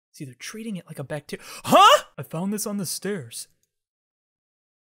See, they're treating it like a bacteria. Huh? I found this on the stairs.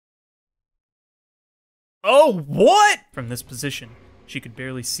 Oh, what? From this position, she could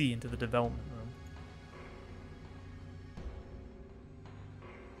barely see into the development room.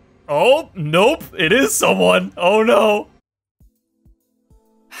 Oh, nope, it is someone. Oh no.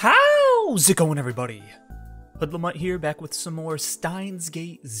 How's it going, everybody? HoodlaMutt here, back with some more Steins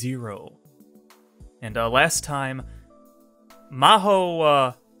Gate 0. And last time,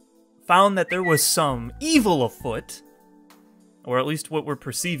 Maho found that there was some evil afoot, or at least what we're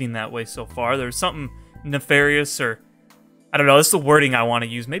perceiving that way so far. There's something nefarious, or I don't know, that's the wording I want to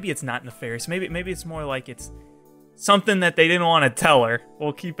use. Maybe it's not nefarious, maybe it's more like it's something that they didn't want to tell her.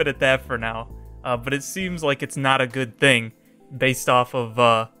 We'll keep it at that for now. But it seems like it's not a good thing based off of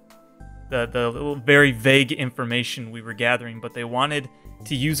the little very vague information we were gathering. But they wanted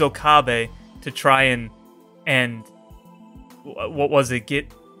to use Okabe to try and what was it,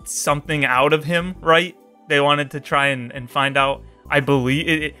 get something out of him, right? They wanted to try and find out. I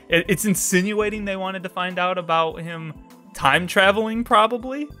believe it's insinuating they wanted to find out about him time traveling,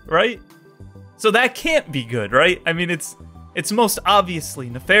 probably, right? So that can't be good, right? I mean, it's most obviously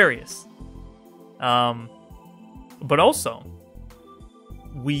nefarious. But also,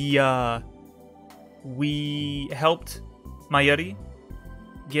 we helped Mayuri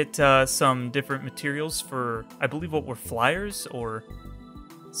get some different materials for, I believe, what were flyers or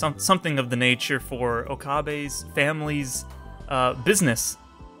something of the nature for Okabe's family's business,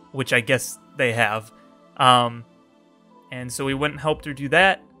 which I guess they have. And so we went and helped her do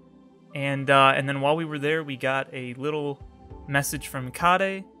that. And then while we were there, we got a little message from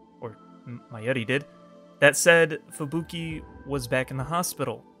Kade, or Mayuri did, that said Fubuki was back in the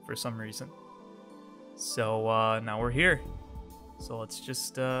hospital for some reason. So now we're here. So let's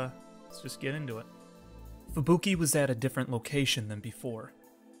just get into it. Fubuki was at a different location than before.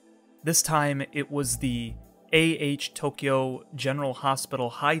 This time it was the AH Tokyo General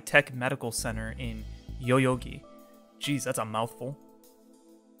Hospital High-Tech Medical Center in Yoyogi. Jeez, that's a mouthful.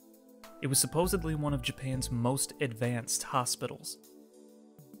 It was supposedly one of Japan's most advanced hospitals.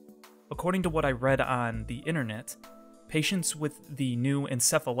 According to what I read on the internet, patients with the new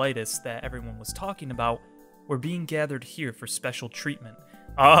encephalitis that everyone was talking about were being gathered here for special treatment.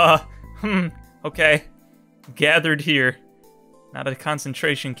 Okay. Gathered here. Not a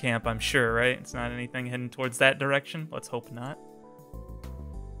concentration camp, I'm sure, right? It's not anything heading towards that direction. Let's hope not.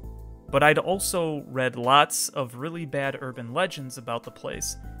 But I'd also read lots of really bad urban legends about the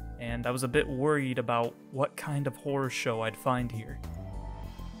place, and I was a bit worried about what kind of horror show I'd find here.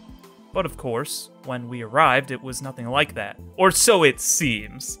 But of course, when we arrived, it was nothing like that. Or so it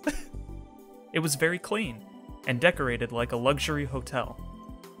seems. It was very clean, and decorated like a luxury hotel.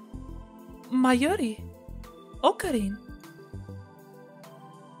 Mayuri, Okarin.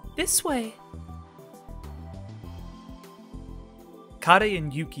 This way. Kade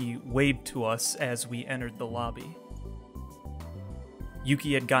and Yuki waved to us as we entered the lobby.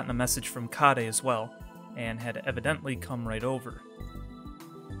 Yuki had gotten a message from Kade as well, and had evidently come right over.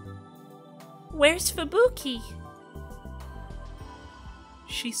 Where's Fubuki?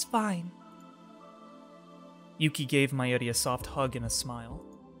 She's fine. Yuki gave Mayuri a soft hug and a smile.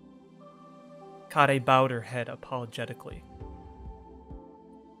 Kade bowed her head apologetically.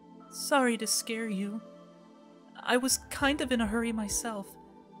 Sorry to scare you. I was kind of in a hurry myself.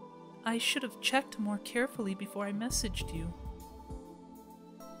 I should have checked more carefully before I messaged you.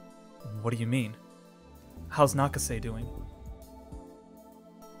 What do you mean? How's Nakase doing?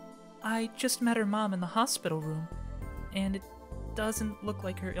 I just met her mom in the hospital room, and it doesn't look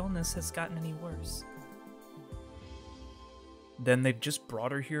like her illness has gotten any worse. Then they've just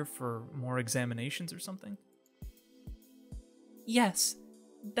brought her here for more examinations or something? Yes,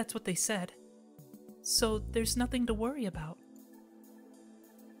 that's what they said. So there's nothing to worry about.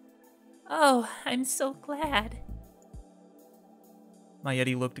 Oh, I'm so glad.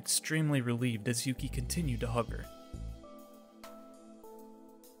 Mayuri looked extremely relieved as Yuki continued to hug her.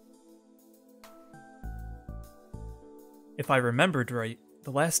 If I remembered right,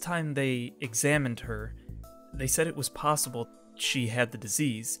 the last time they examined her, they said it was possible she had the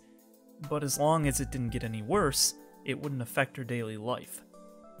disease, but as long as it didn't get any worse, it wouldn't affect her daily life.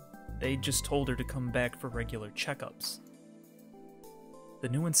 They just told her to come back for regular checkups. The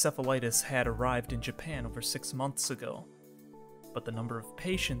new encephalitis had arrived in Japan over 6 months ago, but the number of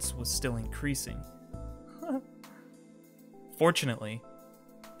patients was still increasing. Fortunately,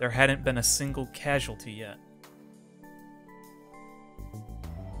 there hadn't been a single casualty yet.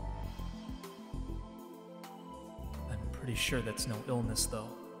 I'm pretty sure that's no illness, though.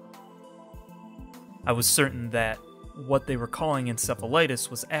 I was certain that what they were calling encephalitis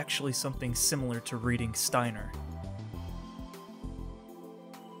was actually something similar to reading Steiner.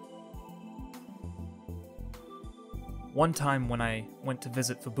 One time when I went to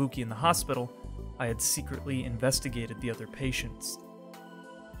visit Fubuki in the hospital, I had secretly investigated the other patients.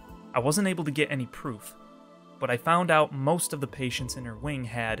 I wasn't able to get any proof, but I found out most of the patients in her wing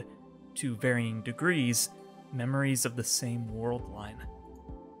had, to varying degrees, memories of the same world line.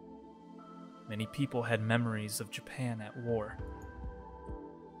 Many people had memories of Japan at war.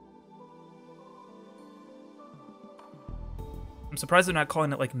 I'm surprised they're not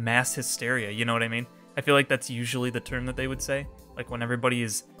calling it like mass hysteria, you know what I mean? I feel like that's usually the term that they would say, like when everybody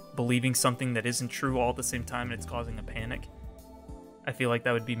is believing something that isn't true all at the same time and it's causing a panic. I feel like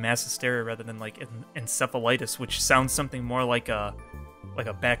that would be mass hysteria rather than like encephalitis, which sounds something more like a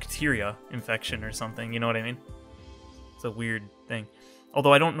bacteria infection or something, you know what I mean? It's a weird thing.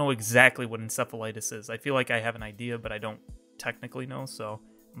 Although I don't know exactly what encephalitis is. I feel like I have an idea, but I don't technically know, so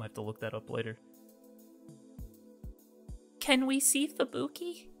I might have to look that up later. Can we see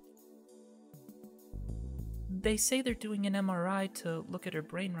Fubuki? They say they're doing an MRI to look at her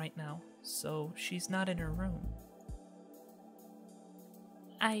brain right now, so she's not in her room.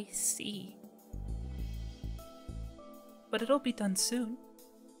 I see. But it'll be done soon.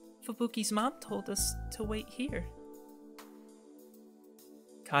 Fubuki's mom told us to wait here.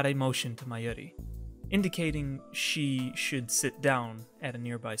 Kade motioned to Mayuri, indicating she should sit down at a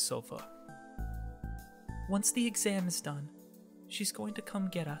nearby sofa. Once the exam is done, she's going to come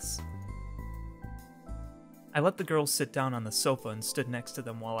get us. I let the girls sit down on the sofa and stood next to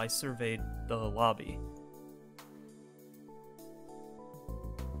them while I surveyed the lobby.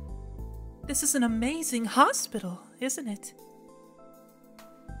 This is an amazing hospital, isn't it?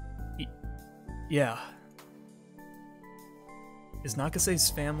 Yeah. Is Nakase's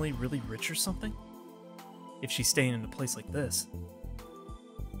family really rich or something? If she's staying in a place like this.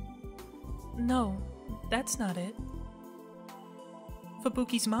 No, that's not it.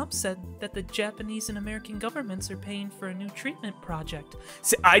 Fubuki's mom said that the Japanese and American governments are paying for a new treatment project.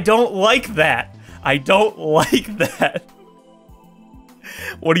 See, I don't like that. I don't like that.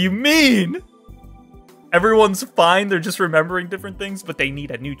 What do you mean? Everyone's fine, they're just remembering different things, but they need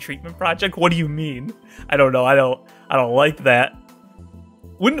a new treatment project? What do you mean? I don't know, I don't like that.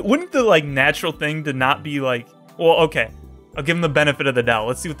 Wouldn't the like natural thing to not be like, well, okay, I'll give them the benefit of the doubt.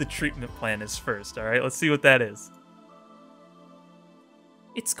 Let's see what the treatment plan is first, alright? Let's see what that is.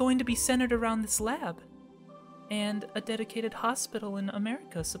 It's going to be centered around this lab, and a dedicated hospital in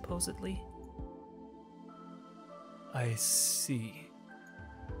America, supposedly. I see.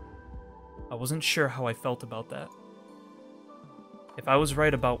 I wasn't sure how I felt about that. If I was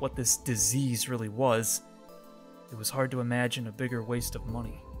right about what this disease really was, it was hard to imagine a bigger waste of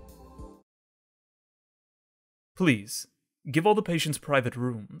money. Please, give all the patients private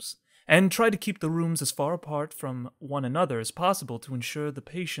rooms, and try to keep the rooms as far apart from one another as possible to ensure the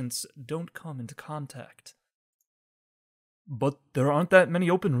patients don't come into contact. But there aren't that many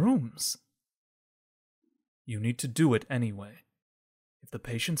open rooms. You need to do it anyway. If the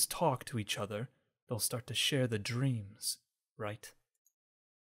patients talk to each other, they'll start to share the dreams, right?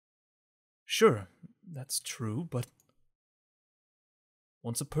 Sure, that's true, but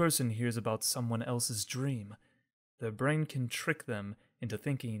once a person hears about someone else's dream, their brain can trick them into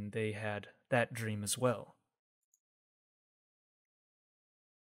thinking they had that dream as well.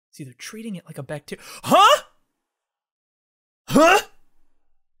 See, they're treating it like a bacteria. Huh? Huh?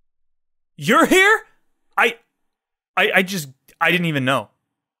 You're here? I didn't even know.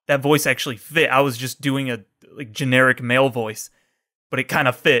 That voice actually fit. I was just doing a like generic male voice, but it kind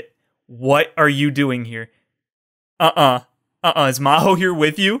of fit. What are you doing here? Is Maho here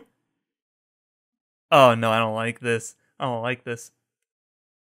with you? Oh no, I don't like this. I don't like this.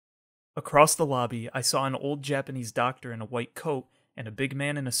 Across the lobby, I saw an old Japanese doctor in a white coat and a big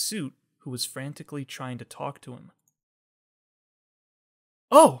man in a suit who was frantically trying to talk to him.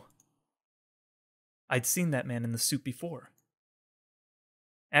 Oh! I'd seen that man in the suit before.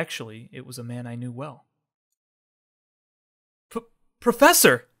 Actually, it was a man I knew well.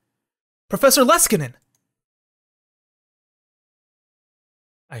 Professor! Professor Leskinen!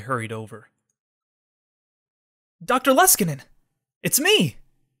 I hurried over. Dr. Leskinen! It's me!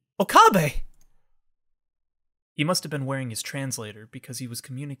 Okabe! He must have been wearing his translator because he was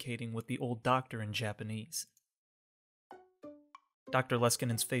communicating with the old doctor in Japanese. Dr.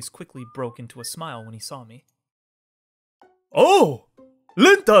 Leskinen's face quickly broke into a smile when he saw me. Oh!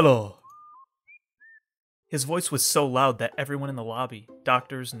 Rintaro! His voice was so loud that everyone in the lobby,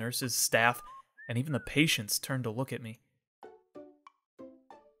 doctors, nurses, staff, and even the patients turned to look at me.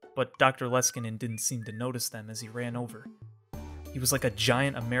 but Dr. Leskinen didn't seem to notice them as he ran over. He was like a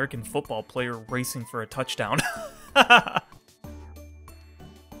giant American football player racing for a touchdown.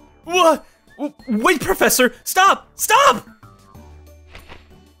 What? Wait, Professor! Stop! Stop!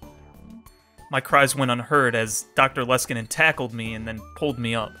 My cries went unheard as Dr. Leskinen tackled me and then pulled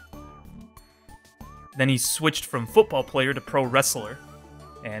me up. Then he switched from football player to pro wrestler,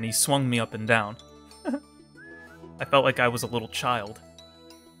 and he swung me up and down. I felt like I was a little child.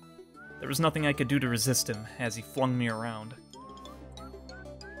 There was nothing I could do to resist him as he flung me around.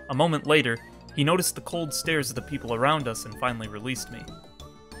 A moment later, he noticed the cold stares of the people around us and finally released me.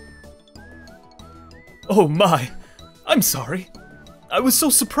 Oh my! I'm sorry. I was so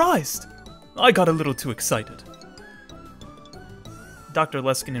surprised. I got a little too excited. Dr.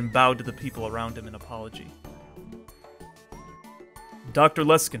 Leskinen bowed to the people around him in apology. Dr.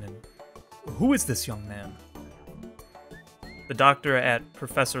 Leskinen, who is this young man? The doctor that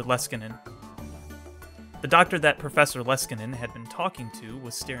Professor Leskinen had been talking to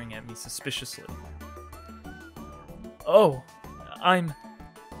was staring at me suspiciously. Oh,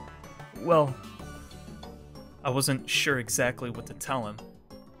 well, I wasn't sure exactly what to tell him.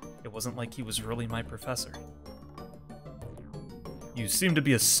 It wasn't like he was really my professor. You seem to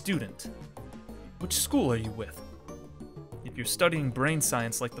be a student. Which school are you with? If you're studying brain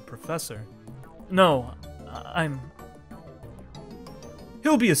science like the professor... No,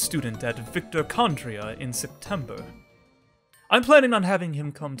 He'll be a student at Victor Condria in September. I'm planning on having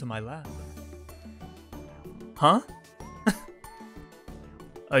him come to my lab. Huh?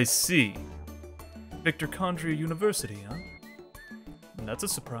 I see. Victor Condria University, huh? That's a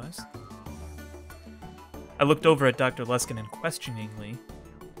surprise. I looked over at Dr. Leskinen questioningly,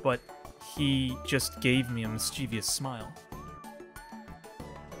 but he just gave me a mischievous smile.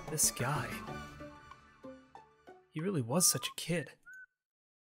 This guy... He really was such a kid.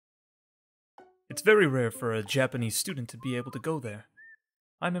 It's very rare for a Japanese student to be able to go there.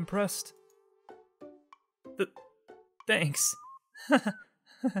 I'm impressed. Thanks.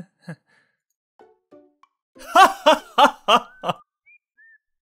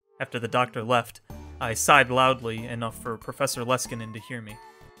 After the doctor left, I sighed loudly enough for Professor Leskinen to hear me.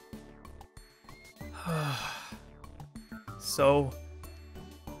 So,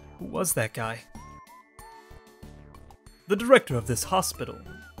 who was that guy? The director of this hospital.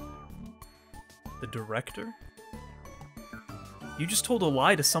 The director? You just told a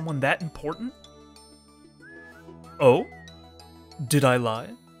lie to someone that important? Oh? Did I lie?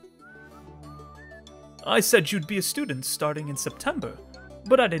 I said you'd be a student starting in September,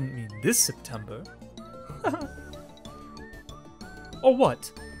 but I didn't mean this September. Or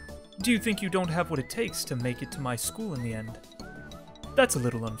what? Do you think you don't have what it takes to make it to my school in the end? That's a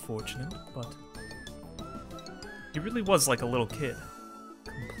little unfortunate, but... He really was like a little kid.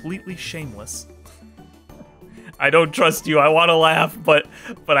 Completely shameless. I don't trust you. I want to laugh, but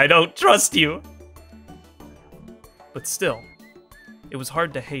I don't trust you. But still, it was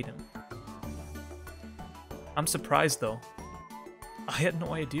hard to hate him. I'm surprised, though. I had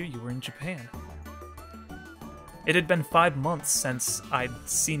no idea you were in Japan. It had been 5 months since I'd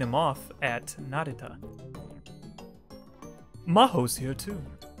seen him off at Narita. Maho's here, too.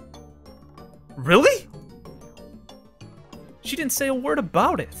 Really? She didn't say a word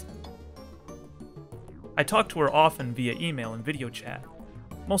about it. I talked to her often via email and video chat,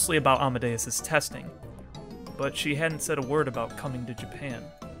 mostly about Amadeus's testing, but she hadn't said a word about coming to Japan.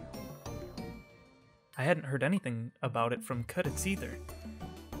 I hadn't heard anything about it from Cudits either.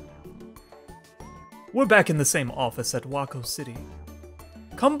 We're back in the same office at Wako City.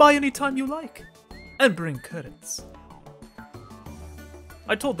 Come by anytime you like, and bring Cudits.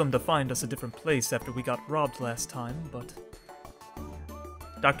 I told them to find us a different place after we got robbed last time, but...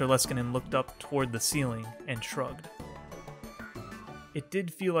 Dr. Leskinen looked up toward the ceiling and shrugged. It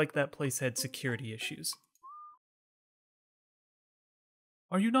did feel like that place had security issues.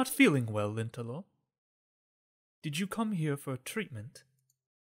 Are you not feeling well, Lintalo? Did you come here for treatment?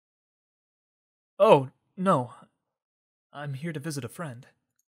 Oh, no. I'm here to visit a friend.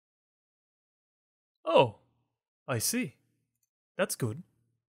 Oh, I see. That's good.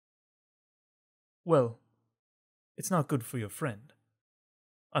 Well, it's not good for your friend.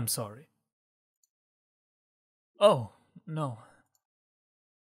 I'm sorry. Oh, no.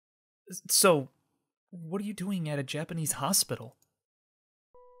 So, what are you doing at a Japanese hospital?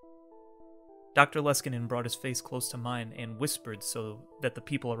 Dr. Leskinen brought his face close to mine and whispered so that the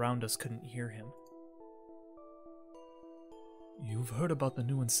people around us couldn't hear him. You've heard about the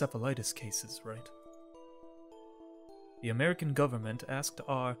new encephalitis cases, right? The American government asked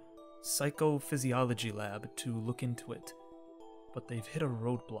our psychophysiology lab to look into it. but they've hit a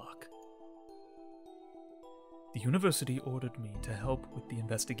roadblock. The university ordered me to help with the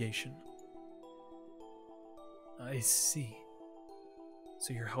investigation. I see.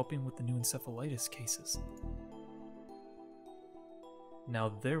 So you're helping with the new encephalitis cases.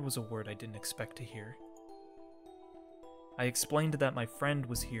 Now there was a word I didn't expect to hear. I explained that my friend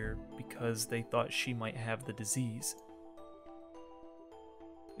was here because they thought she might have the disease.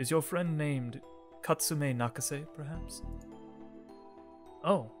 Is your friend named Katsume Nakase, perhaps?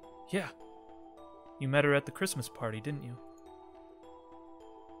 Oh, yeah. You met her at the Christmas party, didn't you?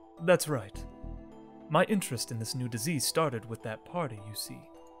 That's right. My interest in this new disease started with that party, you see.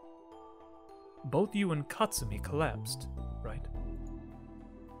 Both you and Katsumi collapsed, right?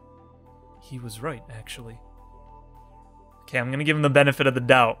 He was right, actually. Okay, I'm gonna give him the benefit of the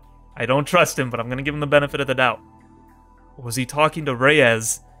doubt. I don't trust him, but I'm gonna give him the benefit of the doubt. Was he talking to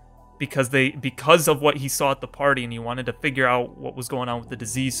Reyes because of what he saw at the party and he wanted to figure out what was going on with the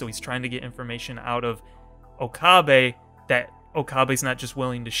disease, so he's trying to get information out of Okabe that Okabe's not just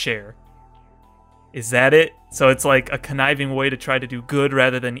willing to share? Is that it? So it's like a conniving way to try to do good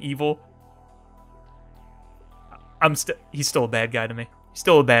rather than evil? He's still a bad guy to me. He's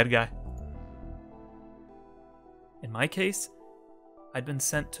still a bad guy. In my case, I'd been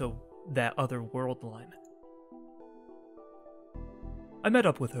sent to that other world line. I met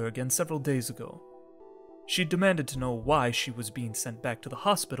up with her again several days ago. She demanded to know why she was being sent back to the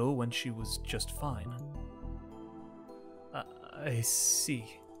hospital when she was just fine. I see.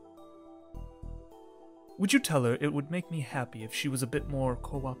 Would you tell her it would make me happy if she was a bit more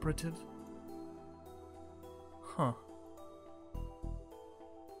cooperative? Huh.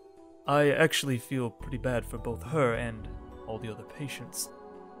 I actually feel pretty bad for both her and all the other patients.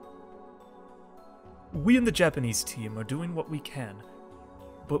 We in the Japanese team are doing what we can,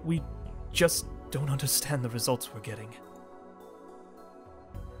 but we just don't understand the results we're getting.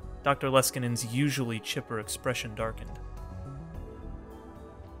 Dr. Leskinen's usually chipper expression darkened.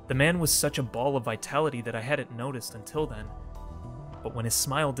 The man was such a ball of vitality that I hadn't noticed until then, but when his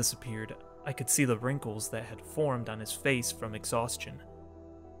smile disappeared, I could see the wrinkles that had formed on his face from exhaustion.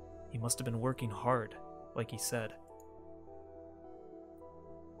 He must have been working hard, like he said.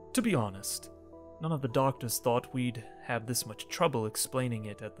 To be honest, none of the doctors thought we'd have this much trouble explaining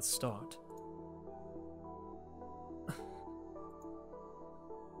it at the start.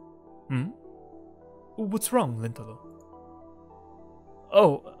 What's wrong, Lintalo?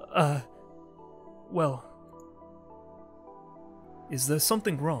 Oh, well... Is there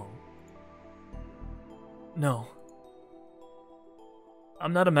something wrong? No.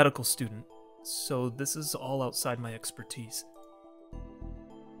 I'm not a medical student, so this is all outside my expertise.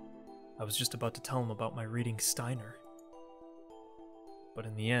 I was just about to tell him about my reading Steiner. But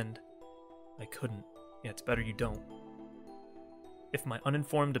in the end, I couldn't. Yeah, it's better you don't. If my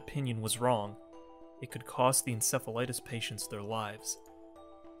uninformed opinion was wrong, it could cost the encephalitis patients their lives.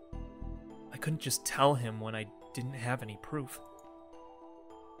 I couldn't just tell him when I didn't have any proof.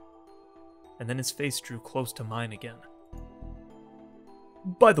 And then his face drew close to mine again.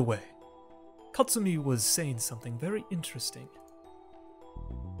 By the way, Katsumi was saying something very interesting.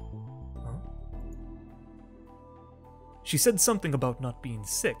 Huh? She said something about not being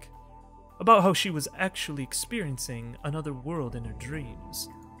sick, about how she was actually experiencing another world in her dreams.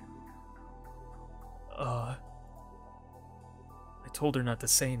 I told her not to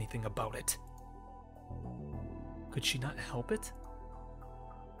say anything about it. Could she not help it?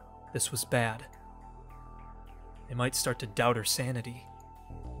 This was bad. They might start to doubt her sanity.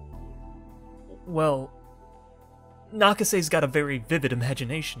 Well, Nakase's got a very vivid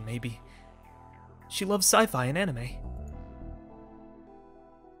imagination, maybe. She loves sci-fi and anime.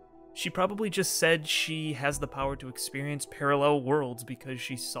 She probably just said she has the power to experience parallel worlds because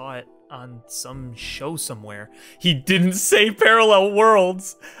she saw it on some show somewhere. He didn't say parallel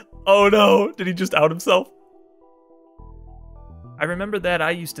worlds! Oh no, did he just out himself? I remember that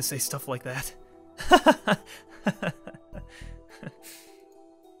I used to say stuff like that.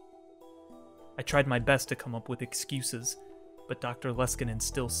 I tried my best to come up with excuses, but Dr. Leskinen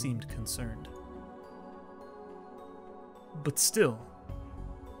still seemed concerned. But still,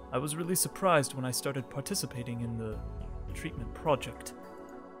 I was really surprised when I started participating in the treatment project.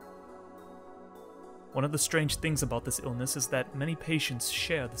 One of the strange things about this illness is that many patients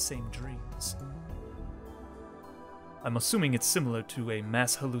share the same dreams. I'm assuming it's similar to a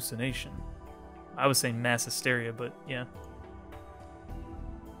mass hallucination. I was saying mass hysteria, but yeah.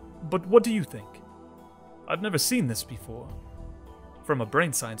 But what do you think? I've never seen this before. From a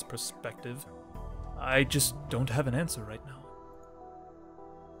brain science perspective, I just don't have an answer right now.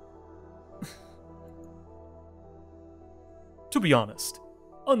 To be honest,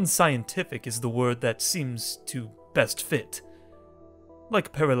 unscientific is the word that seems to best fit.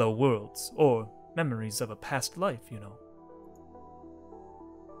 Like parallel worlds, or memories of a past life, you know.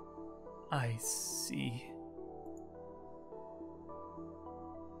 I see.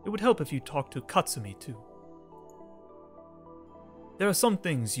 It would help if you talked to Katsumi, too. There are some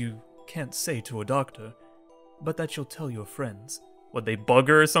things you can't say to a doctor, but that you'll tell your friends. Would they bug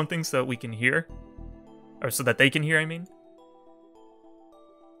her or something so that we can hear? Or so that they can hear, I mean?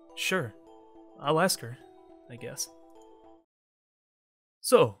 Sure. I'll ask her, I guess.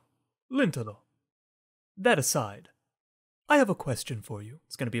 So, Lintalo, that aside, I have a question for you.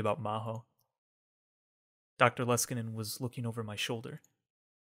 It's going to be about Maho. Dr. Leskinen was looking over my shoulder.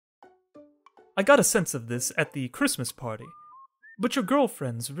 I got a sense of this at the Christmas party, but your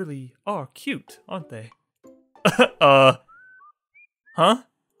girlfriends really are cute, aren't they? Huh?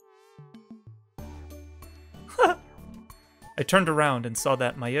 I turned around and saw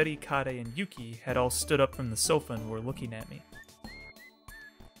that Mayuri, Kade, and Yuki had all stood up from the sofa and were looking at me.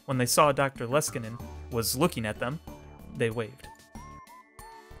 When they saw Dr. Leskinen was looking at them, they waved.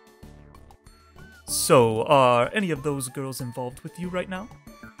 So, are any of those girls involved with you right now?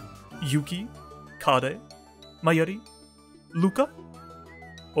 Yuki? Kade? Mayuri? Luka?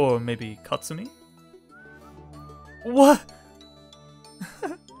 Or maybe Katsumi? What?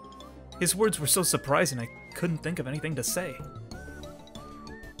 His words were so surprising I couldn't think of anything to say.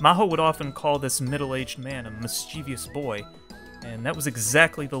 Maho would often call this middle-aged man a mischievous boy, and that was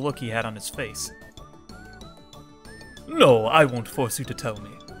exactly the look he had on his face. No, I won't force you to tell me.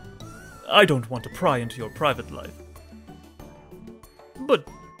 I don't want to pry into your private life. But,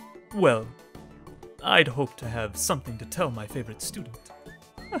 well, I'd hope to have something to tell my favorite student.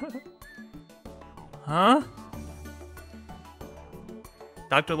 Huh?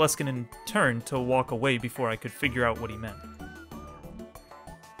 Dr. Leskinen turned to walk away before I could figure out what he meant.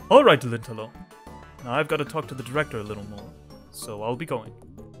 All right, Lintalo. Now I've got to talk to the director a little more, so I'll be going.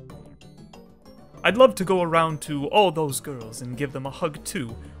 I'd love to go around to all those girls and give them a hug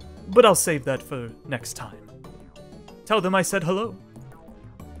too, but I'll save that for next time. Tell them I said hello.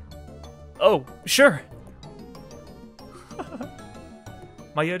 Oh, sure.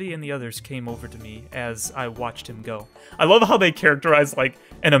 Mayuri and the others came over to me as I watched him go. I love how they characterize, like,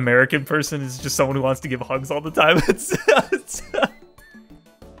 an American person is just someone who wants to give hugs all the time. It's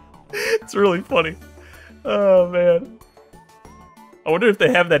really funny. Oh, man. I wonder if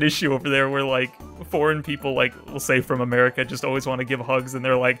they have that issue over there where, like, foreign people, like, we'll say from America, just always want to give hugs, and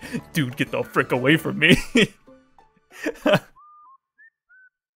they're like, dude, get the frick away from me.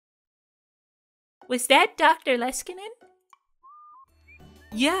 Was that Dr. Leskinen?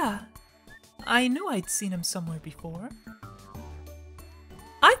 Yeah, I knew I'd seen him somewhere before.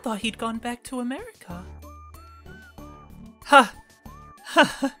 I thought he'd gone back to America. Ha!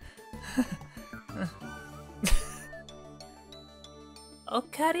 Ha!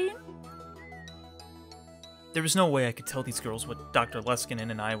 Okarin? There was no way I could tell these girls what Dr.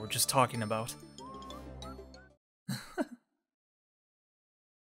 Leskinen and I were just talking about.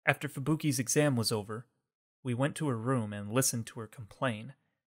 After Fubuki's exam was over, we went to her room and listened to her complain,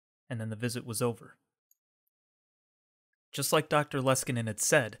 and then the visit was over. Just like Dr. Leskinen had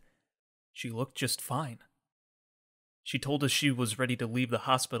said, she looked just fine. She told us she was ready to leave the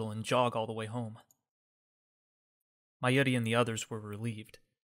hospital and jog all the way home. Mayuri and the others were relieved,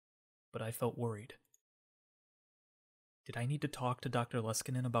 but I felt worried. Did I need to talk to Dr.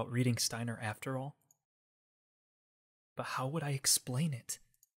 Leskinen about reading Steiner after all? But how would I explain it?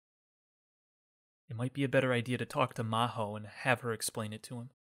 It might be a better idea to talk to Maho and have her explain it to him.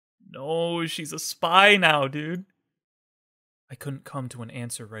 No, she's a spy now, dude. I couldn't come to an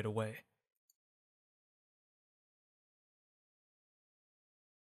answer right away.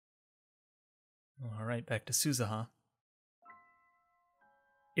 Alright, back to Suzuha.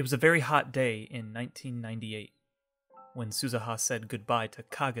 It was a very hot day in 1998 when Suzuha said goodbye to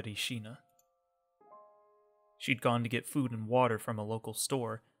Kagari Shina. She'd gone to get food and water from a local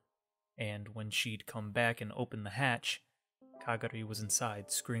store, and when she'd come back and opened the hatch, Kagari was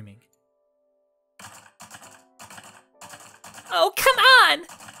inside screaming. Oh, come on!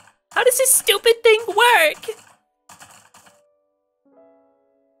 How does this stupid thing work?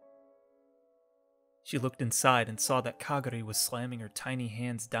 She looked inside and saw that Kagari was slamming her tiny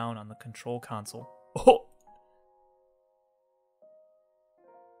hands down on the control console. Oh!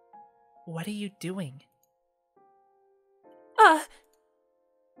 What are you doing?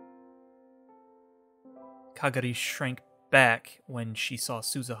 Kagari shrank back when she saw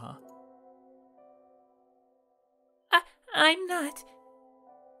Suzuha. I'm not.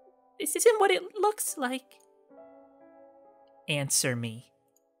 This isn't what it looks like. Answer me.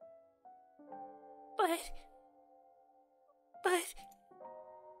 But...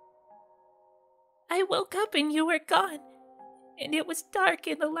 I woke up and you were gone. And it was dark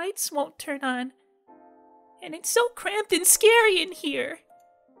and the lights won't turn on. And it's so cramped and scary in here.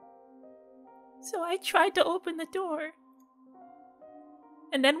 So I tried to open the door.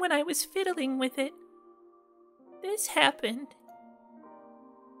 And then when I was fiddling with it, this happened.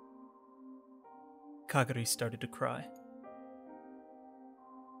 Kagari started to cry.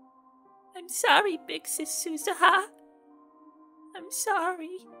 I'm sorry, Big Sis Suzuha. I'm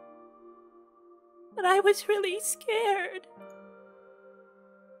sorry. But I was really scared.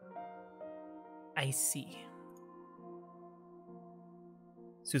 I see.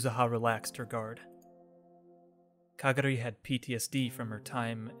 Suzuha relaxed her guard. Kagari had PTSD from her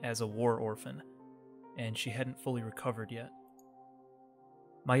time as a war orphan, and she hadn't fully recovered yet.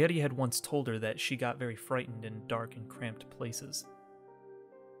 Mayuri had once told her that she got very frightened in dark and cramped places.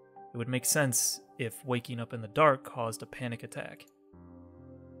 It would make sense if waking up in the dark caused a panic attack.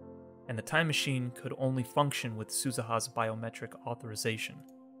 And the time machine could only function with Suzuha's biometric authorization.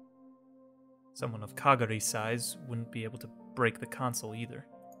 Someone of Kagari's size wouldn't be able to break the console either.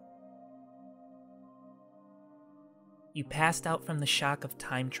 You passed out from the shock of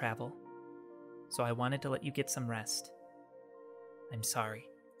time travel, so I wanted to let you get some rest. I'm sorry.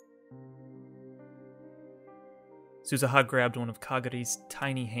 Suzuha grabbed one of Kagari's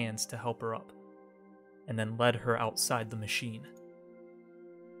tiny hands to help her up, and then led her outside the machine.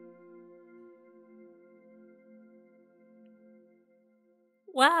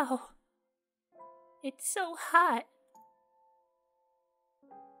 Wow. It's so hot.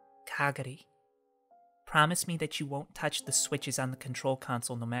 Kagari, promise me that you won't touch the switches on the control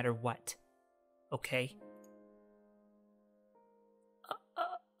console no matter what. Okay?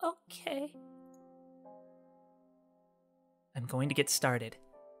 Okay. I'm going to get started.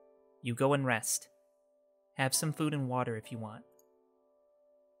 You go and rest. Have some food and water if you want.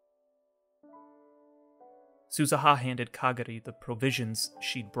 Suzuha handed Kagari the provisions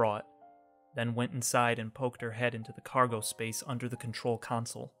she'd brought, then went inside and poked her head into the cargo space under the control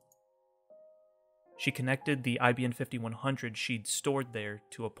console. She connected the IBM 5100 she'd stored there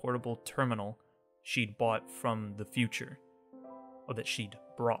to a portable terminal she'd bought from the future, or that she'd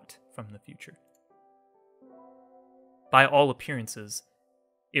brought from the future. By all appearances,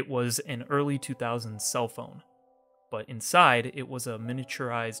 it was an early 2000s cell phone, but inside it was a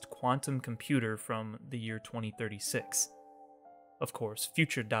miniaturized quantum computer from the year 2036. Of course,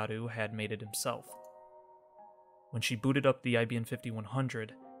 future Daru had made it himself. When she booted up the IBM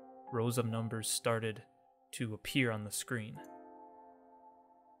 5100, rows of numbers started to appear on the screen.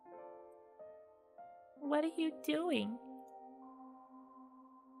 What are you doing?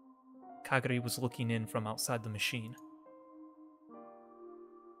 Kagari was looking in from outside the machine.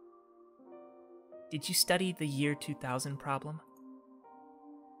 Did you study the year 2000 problem?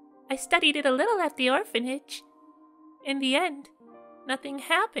 I studied it a little at the orphanage. In the end, nothing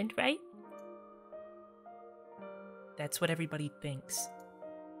happened, right? That's what everybody thinks.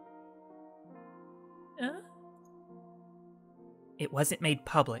 Huh? It wasn't made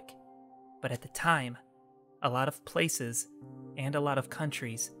public, but at the time, a lot of places and a lot of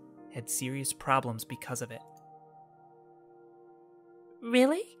countries had serious problems because of it.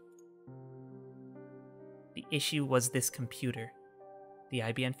 Really? The issue was this computer, the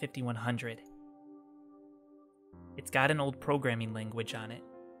IBM 5100. It's got an old programming language on it,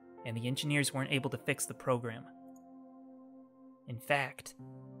 and the engineers weren't able to fix the program. In fact,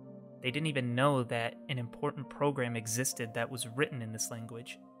 they didn't even know that an important program existed that was written in this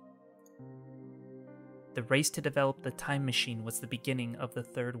language. The race to develop the time machine was the beginning of the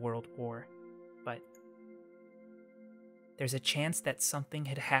Third World War, but there's a chance that something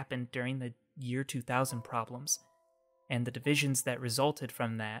had happened during the year 2000 problems, and the divisions that resulted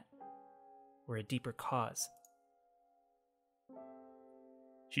from that were a deeper cause.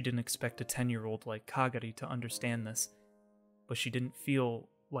 She didn't expect a 10-year-old like Kagari to understand this, but she didn't feel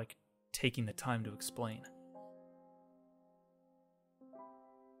like taking the time to explain.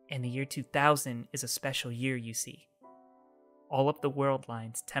 And the year 2000 is a special year, you see. All of the world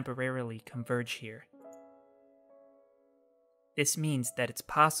lines temporarily converge here. This means that it's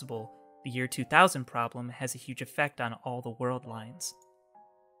possible the year 2000 problem has a huge effect on all the world lines.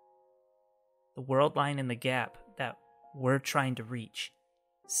 The world line in the gap that we're trying to reach,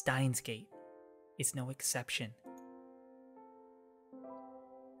 Steins Gate, is no exception.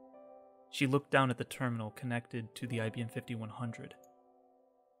 She looked down at the terminal connected to the IBM 5100.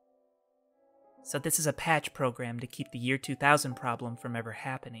 So this is a patch program to keep the year 2000 problem from ever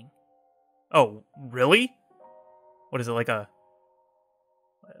happening. Oh, really? What is it, like a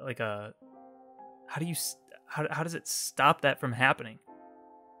Like a... How does it stop that from happening?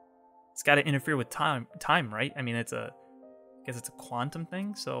 It's got to interfere with time, right? I mean, I guess it's a quantum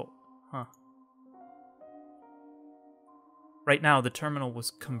thing, so... Huh. Right now, the terminal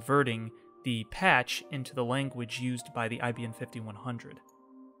was converting the patch into the language used by the IBM 5100.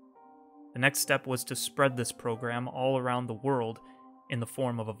 The next step was to spread this program all around the world in the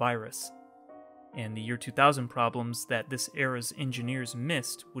form of a virus. And the year 2000 problems that this era's engineers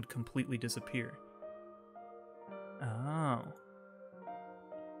missed would completely disappear. Oh.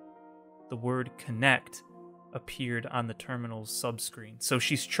 The word connect appeared on the terminal's subscreen. So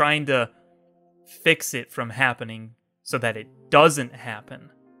she's trying to fix it from happening so that it doesn't happen.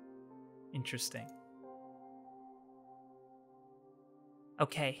 Interesting.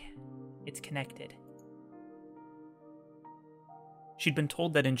 Okay, it's connected. She'd been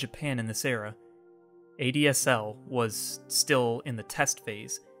told that in Japan in this era, ADSL was still in the test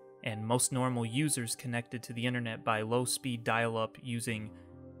phase, and most normal users connected to the internet by low-speed dial-up using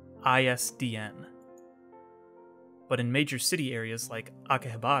ISDN. But in major city areas like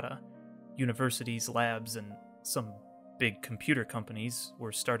Akihabara, universities, labs, and some big computer companies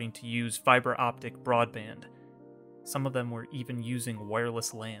were starting to use fiber optic broadband. Some of them were even using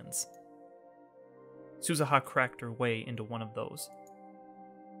wireless LANs. Suzuha cracked her way into one of those.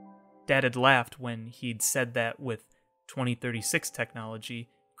 Dad had laughed when he'd said that with 2036 technology,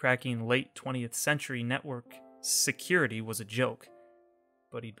 cracking late 20th century network security was a joke.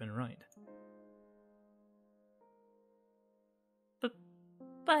 But he'd been right.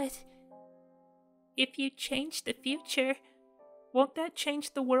 But if you change the future, won't that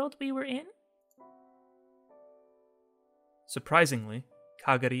change the world we were in? Surprisingly,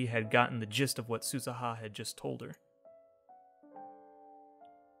 Kagari had gotten the gist of what Suzuha had just told her.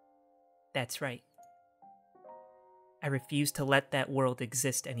 That's right. I refuse to let that world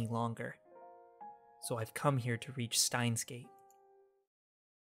exist any longer. So I've come here to reach Steins Gate.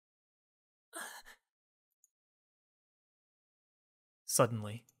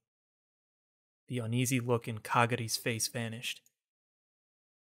 Suddenly, the uneasy look in Kagari's face vanished.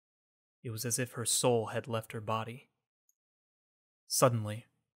 It was as if her soul had left her body. Suddenly,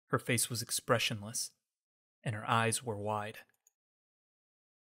 her face was expressionless, and her eyes were wide.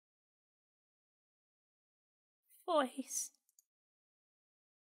 Voice.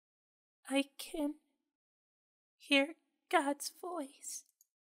 I can hear God's voice.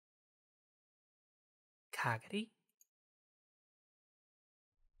 Kagari?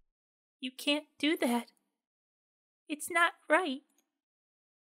 You can't do that. It's not right.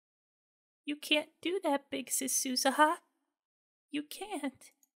 You can't do that, Big Sis Suzuha. You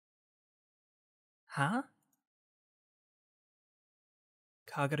can't. Huh?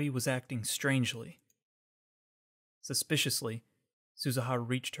 Kagari was acting strangely. Suspiciously, Suzuha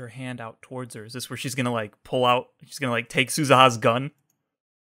reached her hand out towards her. Is this where she's gonna, pull out? She's gonna, take Suzuha's gun?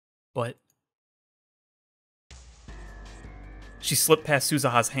 But she slipped past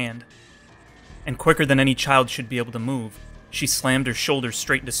Suzuha's hand, and quicker than any child should be able to move, she slammed her shoulder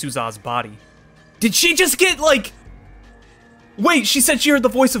straight into Suzuha's body. Did she just get, Wait, she said she heard the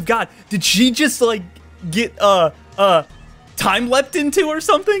voice of God. Did she just, get, time leapt into or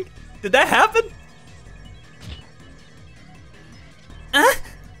something? Did that happen?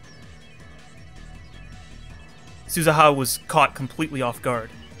 Suzuha was caught completely off guard.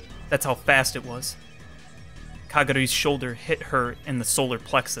 That's how fast it was. Kagari's shoulder hit her in the solar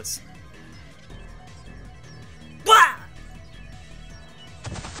plexus. Wah!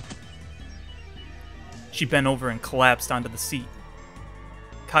 She bent over and collapsed onto the seat.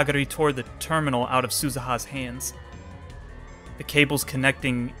 Kagari tore the terminal out of Suzuha's hands. The cables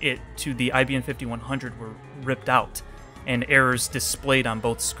connecting it to the IBM 5100 were ripped out, and errors displayed on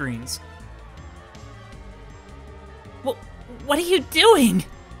both screens. What are you doing?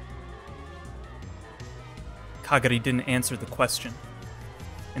 Kagari didn't answer the question.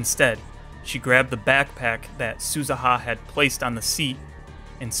 Instead, she grabbed the backpack that Suzuha had placed on the seat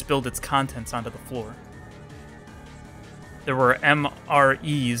and spilled its contents onto the floor. There were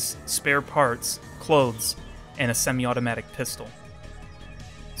MREs, spare parts, clothes, and a semi-automatic pistol.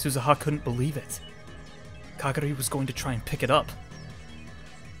 Suzuha couldn't believe it. Kagari was going to try and pick it up.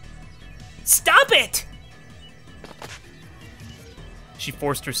 Stop it! She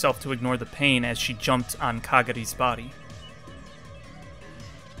forced herself to ignore the pain as she jumped on Kagari's body.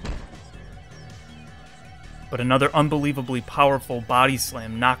 But another unbelievably powerful body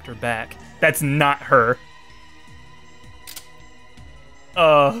slam knocked her back. That's not her.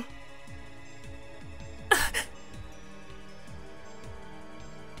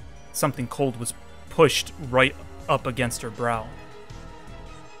 Something cold was pushed right up against her brow.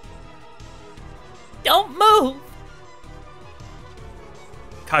 Don't move!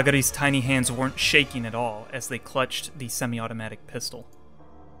 Kagari's tiny hands weren't shaking at all as they clutched the semi-automatic pistol.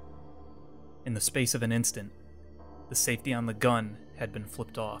 In the space of an instant, the safety on the gun had been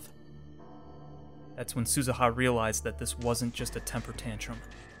flipped off. That's when Suzuha realized that this wasn't just a temper tantrum.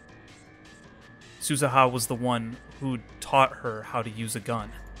 Suzuha was the one who'd taught her how to use a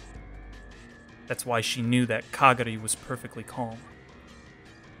gun. That's why she knew that Kagari was perfectly calm.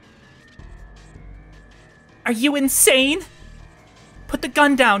 Are you insane? Put the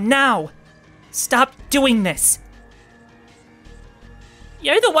gun down now! Stop doing this!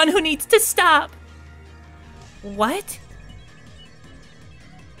 You're the one who needs to stop! What?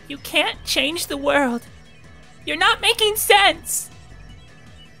 You can't change the world. You're not making sense!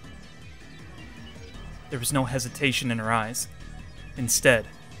 There was no hesitation in her eyes. Instead,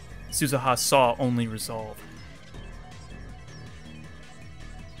 Suzuha saw only resolve.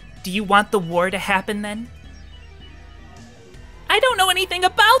 Do you want the war to happen then? I don't know anything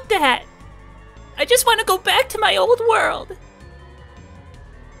about that! I just want to go back to my old world!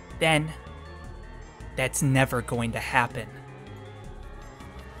 Then, that's never going to happen.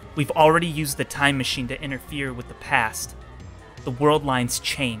 We've already used the time machine to interfere with the past. The world line's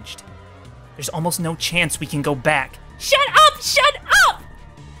changed. There's almost no chance we can go back. Shut up! Shut up!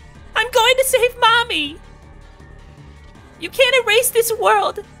 I'm going to save Mommy! You can't erase this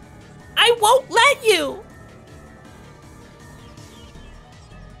world! I won't let you!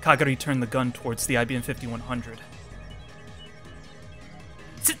 Kagari turned the gun towards the IBM 5100.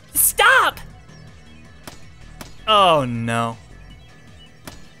 Stop! Oh no.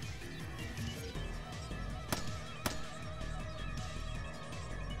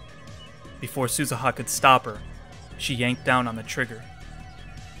 Before Suzuha could stop her, she yanked down on the trigger.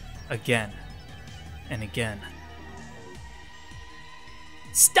 Again and again.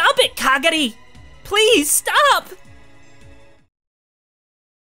 Stop it, Kagari! Please, stop!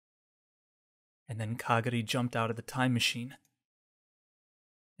 And then Kagari jumped out of the time machine,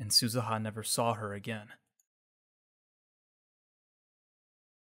 and Suzuha never saw her again.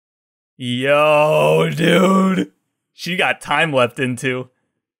 Yo, dude! She got time left into.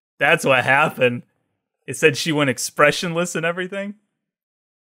 That's what happened. It said she went expressionless and everything.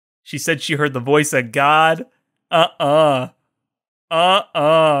 She said she heard the voice of God. Nah,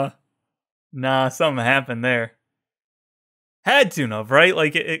 something happened there. Had to have, right?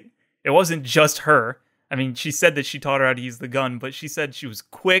 Like, it wasn't just her. I mean, she said that she taught her how to use the gun, but she said she was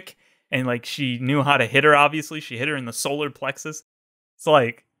quick and, like, she knew how to hit her, obviously. She hit her in the solar plexus. It's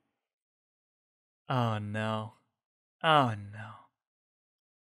like, oh, no. Oh, no.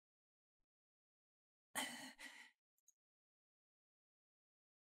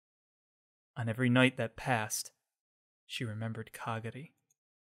 On every night that passed, she remembered Kagari.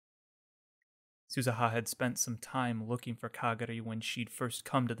 Suzuha had spent some time looking for Kagari when she'd first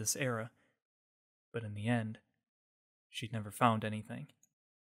come to this era, but in the end, she'd never found anything.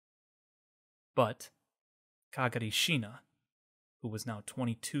 But Kagari Shina, who was now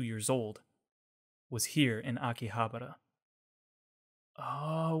 22 years old, was here in Akihabara.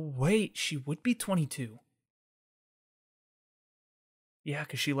 Oh, wait, she would be 22. Yeah,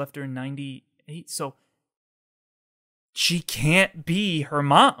 because she left her in 98, so she can't be her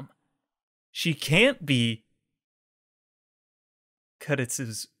mom. She can't be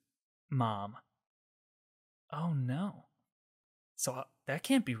Karitsu's mom. Oh, no. So that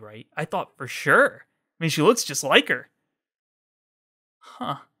can't be right. I thought for sure. I mean, she looks just like her.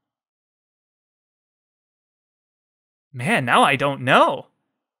 Huh. Man, now I don't know.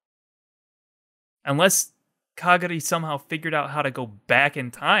 Unless Kagari somehow figured out how to go back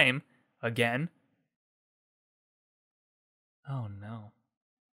in time again. Oh, no.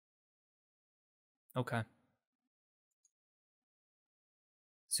 Okay.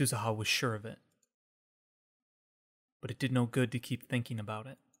 Suzuha was sure of it. But it did no good to keep thinking about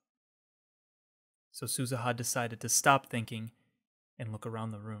it. So Suzuha decided to stop thinking and look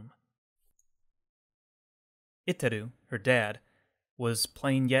around the room. Iteru, her dad, was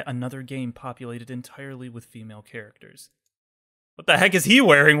playing yet another game populated entirely with female characters. What the heck is he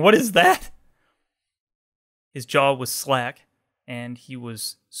wearing? What is that? His jaw was slack, and he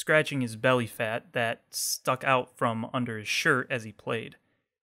was scratching his belly fat that stuck out from under his shirt as he played.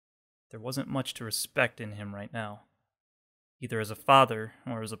 There wasn't much to respect in him right now, either as a father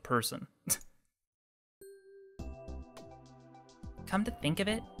or as a person. Come to think of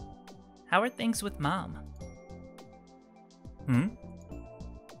it, how are things with Mom?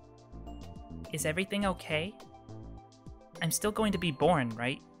 Is everything okay? I'm still going to be born,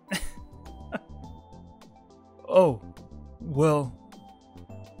 right? Oh, well,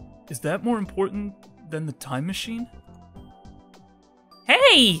 is that more important Then the time machine?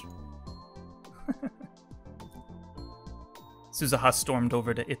 Hey! Suzuha stormed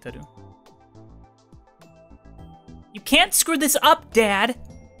over to Itaru. You can't screw this up, Dad!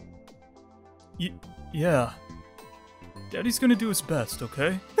 Yeah. Daddy's gonna do his best,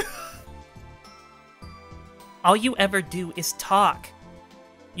 okay? All you ever do is talk.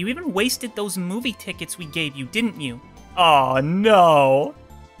 You even wasted those movie tickets we gave you, didn't you? Oh no!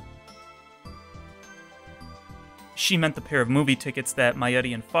 She meant the pair of movie tickets that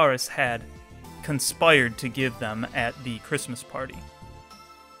Mayuri and Faris had conspired to give them at the Christmas party.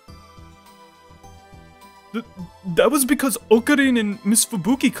 That was because Okarin and Miss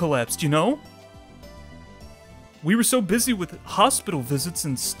Fubuki collapsed, you know? We were so busy with hospital visits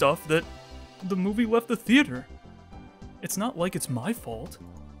and stuff that the movie left the theater. It's not like it's my fault.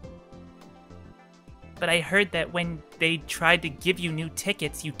 But I heard that when they tried to give you new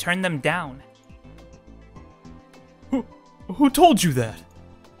tickets, you turned them down. Who told you that?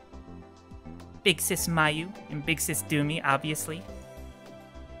 Big Sis Mayu and Big Sis Doomy, obviously.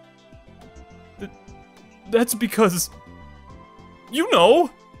 That's because... You know!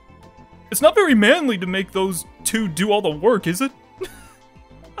 It's not very manly to make those two do all the work, is it?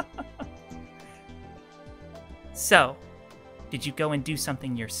 So, did you go and do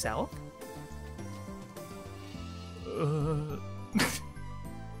something yourself?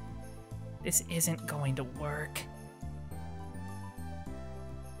 This isn't going to work.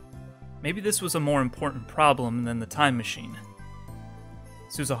 Maybe this was a more important problem than the time machine.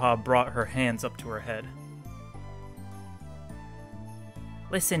 Suzuha brought her hands up to her head.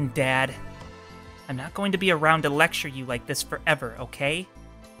 Listen, Dad. I'm not going to be around to lecture you like this forever, okay?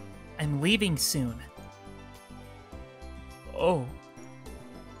 I'm leaving soon. Oh.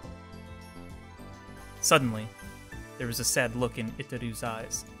 Suddenly, there was a sad look in Itaru's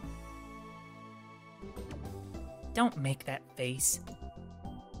eyes. Don't make that face.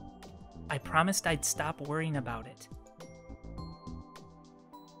 I promised I'd stop worrying about it.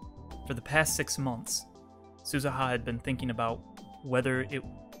 For the past 6 months, Suzuha had been thinking about whether it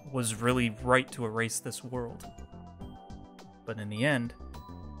was really right to erase this world. But in the end,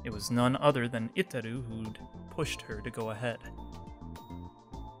 it was none other than Itaru who'd pushed her to go ahead.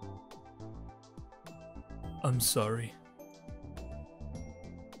 I'm sorry.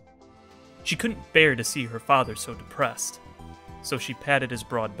 She couldn't bear to see her father so depressed, so she patted his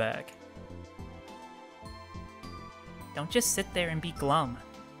broad back. Don't just sit there and be glum.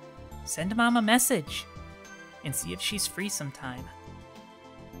 Send Mom a message and see if she's free sometime.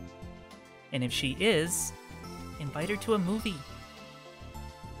 And if she is, invite her to a movie.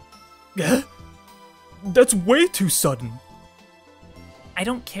 That's way too sudden. I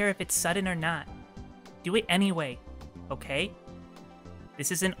don't care if it's sudden or not. Do it anyway, okay?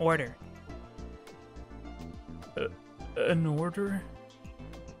 This is an order. An order?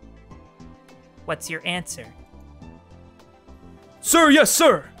 What's your answer? Sir, yes,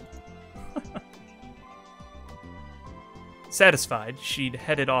 sir! Satisfied, she'd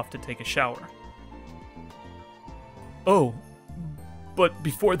headed off to take a shower. Oh, but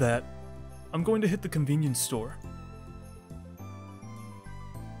before that, I'm going to hit the convenience store.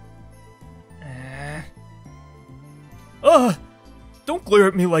 Don't glare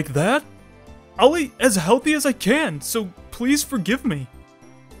at me like that. I'll eat as healthy as I can, so please forgive me.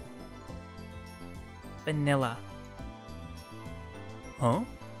 Vanilla. Huh?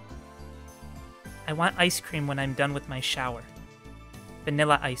 I want ice cream when I'm done with my shower.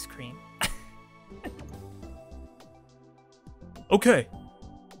 Vanilla ice cream. Okay.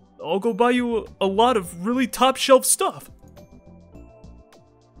 I'll go buy you a lot of really top-shelf stuff.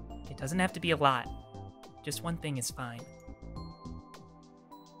 It doesn't have to be a lot. Just one thing is fine.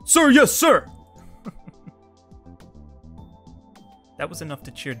 Sir, yes, sir! That was enough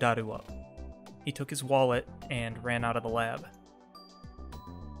to cheer Daru up. He took his wallet and ran out of the lab.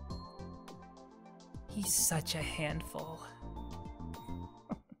 He's such a handful.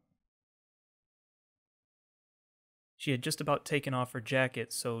 She had just about taken off her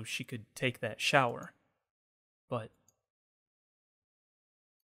jacket so she could take that shower. But...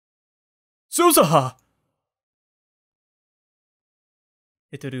 Suzuha!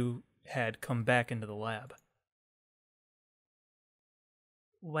 Itaru had come back into the lab.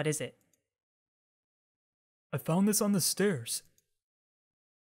 What is it? I found this on the stairs.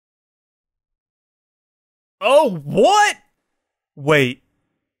 Oh, what? Wait.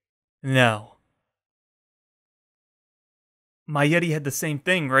 No. Mayuri had the same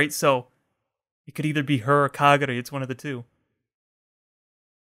thing, right? So, it could either be her or Kagure, it's one of the two.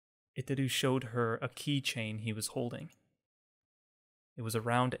 Itaru showed her a keychain he was holding. It was a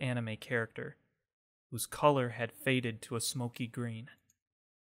round anime character, whose color had faded to a smoky green.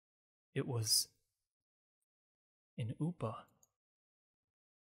 It was an Oopa.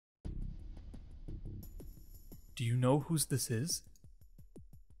 Do you know whose this is?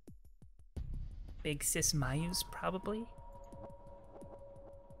 Big Sis Mayu's, probably?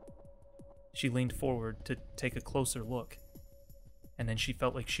 She leaned forward to take a closer look, and then she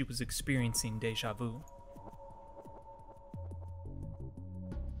felt like she was experiencing deja vu.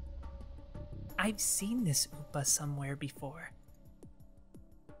 I've seen this Oopa somewhere before.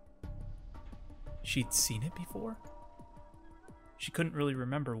 She'd seen it before? She couldn't really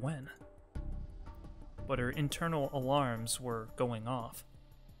remember when. But her internal alarms were going off.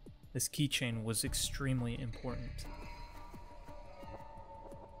 This keychain was extremely important.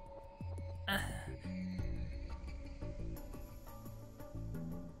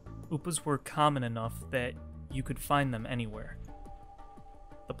 Oopas were common enough that you could find them anywhere.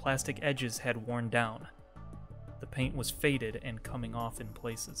 The plastic edges had worn down. The paint was faded and coming off in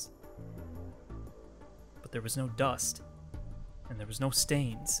places. But there was no dust, and there was no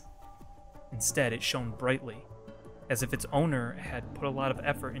stains. Instead, it shone brightly, as if its owner had put a lot of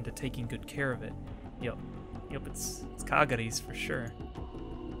effort into taking good care of it. Yup, it's Kagari's for sure.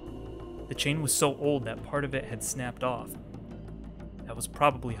 The chain was so old that part of it had snapped off. That was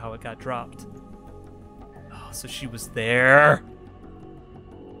probably how it got dropped. Oh, so she was there.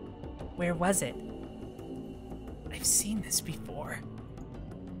 Where was it? I've seen this before.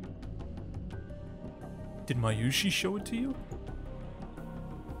 Did Mayushi show it to you?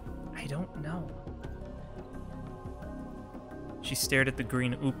 I don't know. She stared at the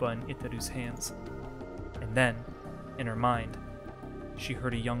green Oopa in Itaru's hands. And then, in her mind, she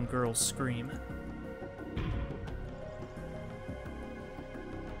heard a young girl scream.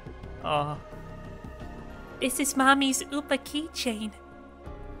 This is Mommy's Oopa keychain.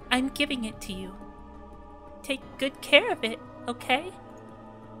 I'm giving it to you. Take good care of it, okay?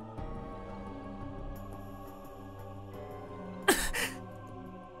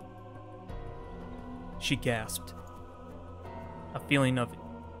 She gasped. A feeling of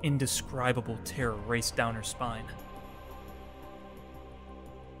indescribable terror raced down her spine.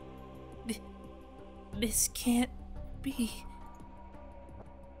 This can't be...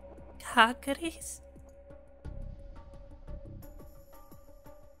 Kagari's?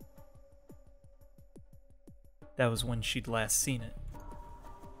 That was when she'd last seen it.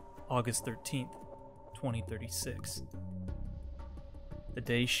 August 13th, 2036. The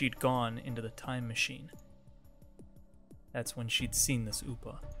day she'd gone into the time machine. That's when she'd seen this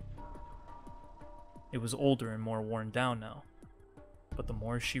Oopa. It was older and more worn down now, but the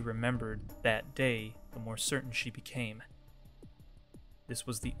more she remembered that day, the more certain she became. This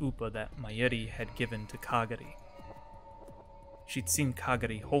was the Oopa that Mayuri had given to Kagari. She'd seen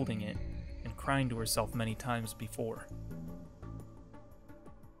Kagari holding it and crying to herself many times before.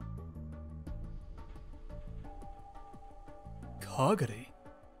 Kagari?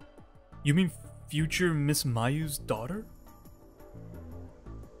 You mean future Miss Mayu's daughter?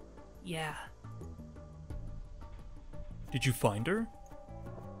 Yeah. Did you find her?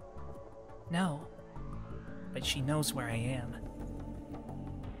 No. But she knows where I am.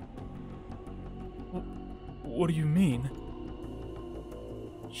 What do you mean?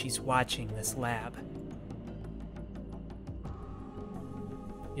 She's watching this lab.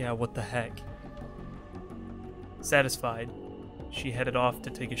 Yeah, what the heck? Satisfied, she headed off to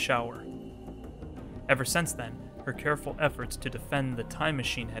take a shower. Ever since then, her careful efforts to defend the time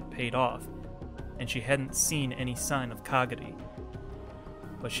machine had paid off, and she hadn't seen any sign of Kagari.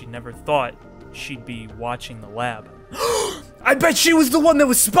 But she never thought she'd be watching the lab. I bet she was the one that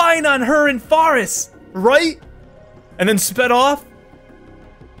was spying on her and Faris, right? And then sped off?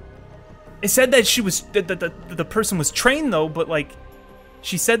 It said that she was, the person was trained though, but like,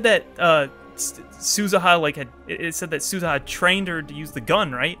 she said that Suzuha like it said that Suzuha trained her to use the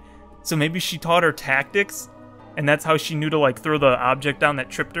gun, right? So maybe she taught her tactics, and that's how she knew to like throw the object down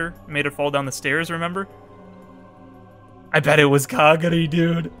that tripped her, made her fall down the stairs, remember? I bet it was Kagari,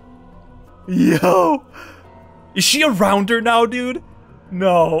 dude. Yo! Is she around her now, dude?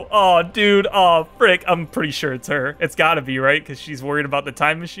 No. Oh, dude. Oh, frick. I'm pretty sure it's her. It's gotta be, right? Because she's worried about the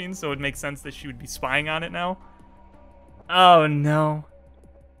time machine, so it makes sense that she would be spying on it now. Oh, no.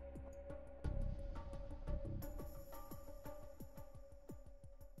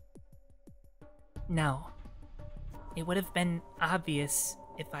 No. It would have been obvious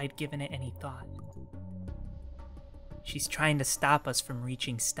if I'd given it any thought. She's trying to stop us from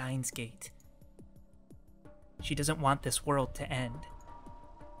reaching Steins Gate. She doesn't want this world to end.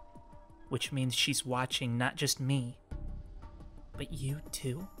 Which means she's watching not just me, but you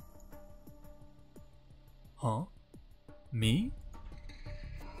too. Huh? Me?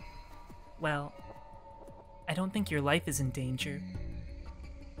 Well, I don't think your life is in danger.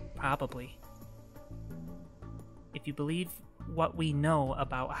 Probably. If you believe what we know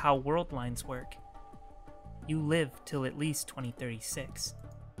about how world lines work, you live till at least 2036.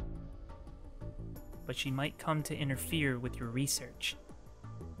 But she might come to interfere with your research,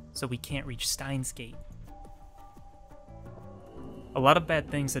 so we can't reach Steins Gate. A lot of bad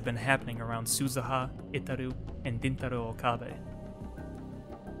things had been happening around Suzuha, Itaru, and Dintaro Okabe.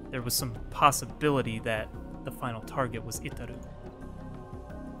 There was some possibility that the final target was Itaru.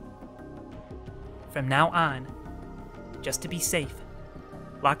 From now on, just to be safe,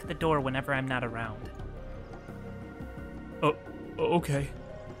 lock the door whenever I'm not around. Oh, okay.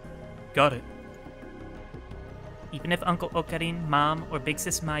 Got it. Even if Uncle Okarin, Mom, or Big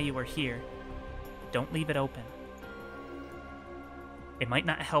Sis Mayu are here, don't leave it open. It might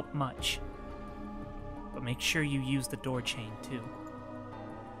not help much, but make sure you use the door chain too.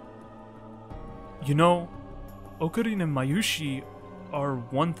 You know, Okarin and Mayushi are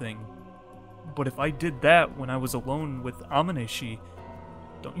one thing, but if I did that when I was alone with Amaneshi,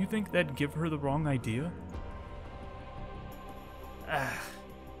 don't you think that'd give her the wrong idea?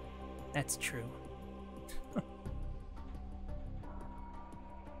 That's true.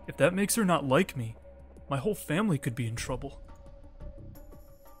 If that makes her not like me, my whole family could be in trouble.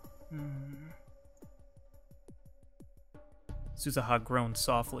 Suzuha groaned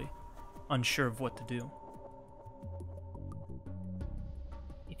softly, unsure of what to do.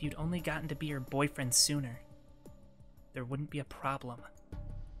 If you'd only gotten to be her boyfriend sooner, there wouldn't be a problem.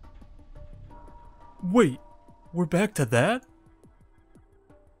 Wait, we're back to that?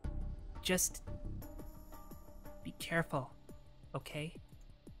 Just be careful, okay?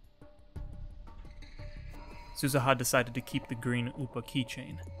 Suzuha decided to keep the green Upa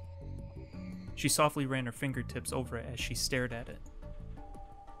keychain. She softly ran her fingertips over it as she stared at it.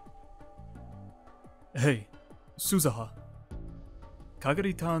 Hey, Suzuha.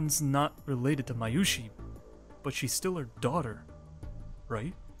 Kagari-tan's not related to Mayushi, but she's still her daughter,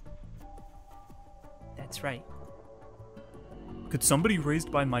 right? That's right. Could somebody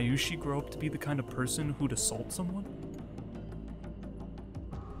raised by Mayushi grow up to be the kind of person who'd assault someone?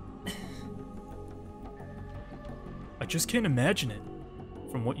 I just can't imagine it,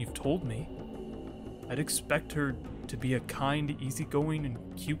 from what you've told me. I'd expect her to be a kind, easygoing,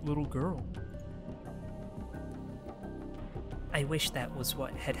 and cute little girl. I wish that was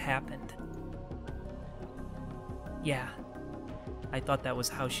what had happened. Yeah, I thought that was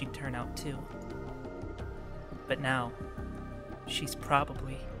how she'd turn out too. But now, she's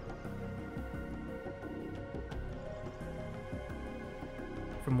probably...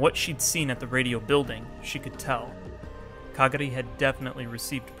 From what she'd seen at the radio building, she could tell. Kagari had definitely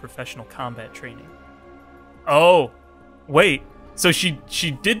received professional combat training. Oh, wait. So she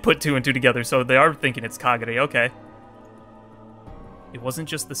did put two and two together, so they are thinking it's Kagari, okay. It wasn't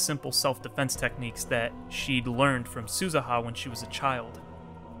just the simple self-defense techniques that she'd learned from Suzuha when she was a child.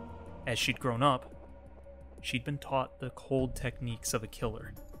 As she'd grown up, she'd been taught the cold techniques of a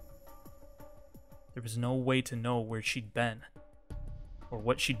killer. There was no way to know where she'd been, or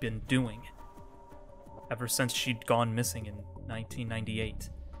what she'd been doing, ever since she'd gone missing in 1998.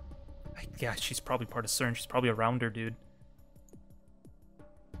 Yeah, she's probably part of CERN. She's probably around her, dude.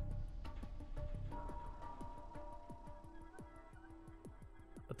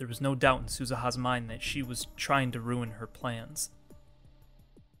 But there was no doubt in Suzuha's mind that she was trying to ruin her plans.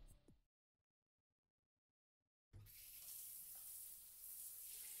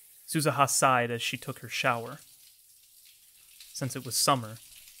 Suzuha sighed as she took her shower. Since it was summer,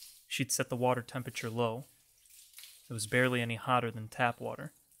 she'd set the water temperature low. It was barely any hotter than tap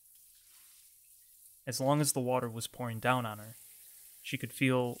water. As long as the water was pouring down on her, she could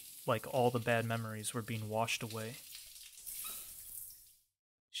feel like all the bad memories were being washed away.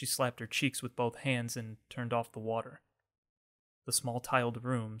 She slapped her cheeks with both hands and turned off the water. The small tiled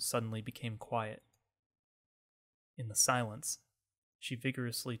room suddenly became quiet. In the silence, she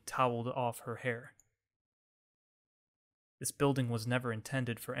vigorously toweled off her hair. This building was never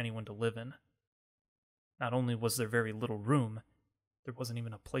intended for anyone to live in. Not only was there very little room, there wasn't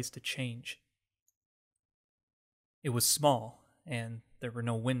even a place to change. It was small, and there were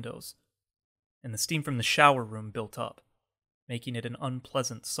no windows, and the steam from the shower room built up, making it an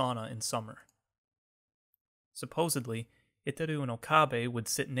unpleasant sauna in summer. Supposedly, Itaru and Okabe would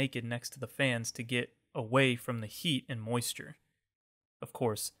sit naked next to the fans to get away from the heat and moisture. Of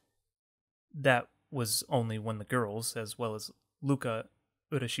course, that was only when the girls, as well as Luka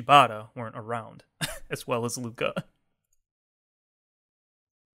Urashibara, weren't around, as well as Luka.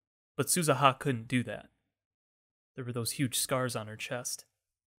 But Suzuha couldn't do that. There were those huge scars on her chest.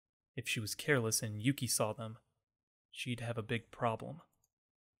 If she was careless and Yuki saw them, she'd have a big problem.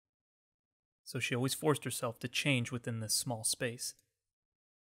 So she always forced herself to change within this small space.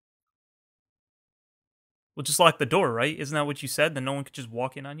 We'll just lock the door, right? Isn't that what you said? Then no one could just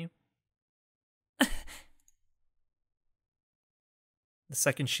walk in on you? The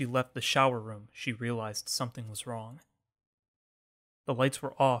second she left the shower room, she realized something was wrong. The lights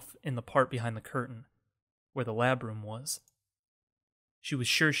were off in the part behind the curtain, where the lab room was. She was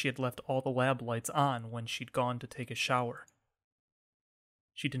sure she had left all the lab lights on when she'd gone to take a shower.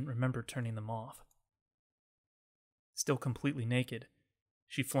 She didn't remember turning them off. Still completely naked,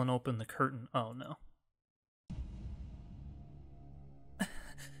 she flung open the curtain. Oh no.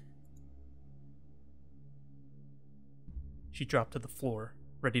 She dropped to the floor,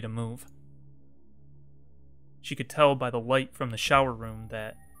 ready to move. She could tell by the light from the shower room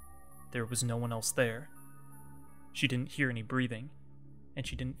that there was no one else there. She didn't hear any breathing, and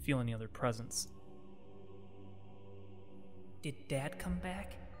she didn't feel any other presence. Did Dad come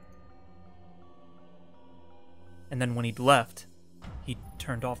back? And then when he'd left, he'd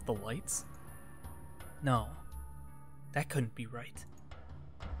turned off the lights? No, that couldn't be right.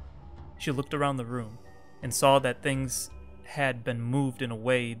 She looked around the room and saw that things had been moved in a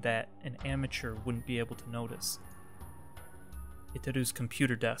way that an amateur wouldn't be able to notice. Iteru's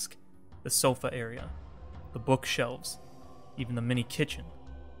computer desk, the sofa area, the bookshelves, even the mini kitchen.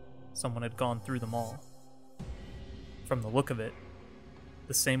 Someone had gone through them all. From the look of it,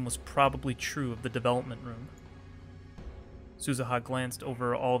 the same was probably true of the development room. Suzuha glanced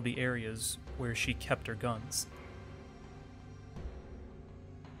over all the areas where she kept her guns.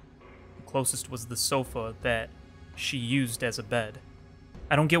 The closest was the sofa that she used as a bed.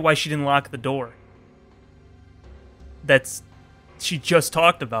 I don't get why she didn't lock the door. She just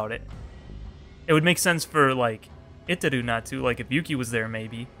talked about it. It would make sense for, like, Iteru not to. Like, if Yuki was there,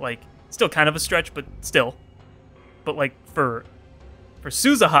 maybe. Like, still kind of a stretch, but still. But, like, for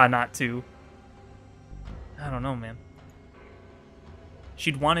Suzuha not to, I don't know, man.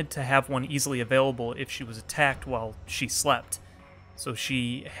 She'd wanted to have one easily available if she was attacked while she slept. So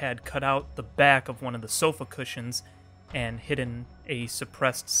she had cut out the back of one of the sofa cushions and hidden a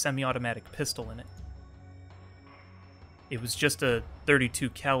suppressed semi-automatic pistol in it. It was just a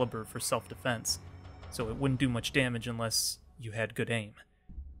 .32 caliber for self-defense, so it wouldn't do much damage unless you had good aim.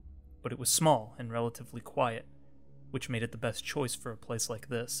 But it was small and relatively quiet, which made it the best choice for a place like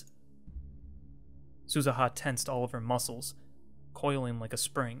this. Suzuha tensed all of her muscles, coiling like a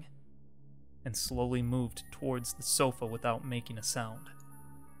spring, and slowly moved towards the sofa without making a sound.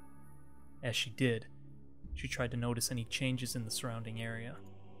 As she did, she tried to notice any changes in the surrounding area.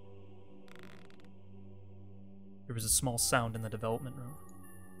 There was a small sound in the development room.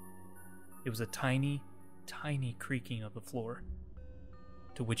 It was a tiny, tiny creaking of the floor,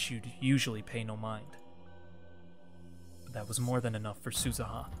 to which you'd usually pay no mind. But that was more than enough for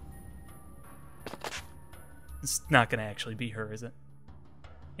Suzuha. It's not gonna actually be her, is it?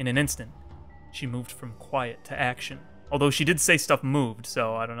 In an instant, she moved from quiet to action, although she did say stuff moved,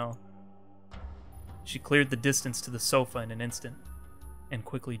 so I don't know. She cleared the distance to the sofa in an instant, and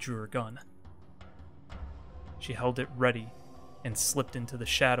quickly drew her gun. She held it ready and slipped into the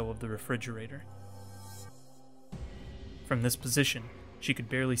shadow of the refrigerator. From this position, she could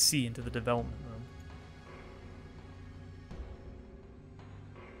barely see into the development room.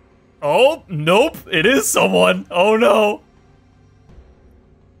 Oh, nope, it is someone! Oh no!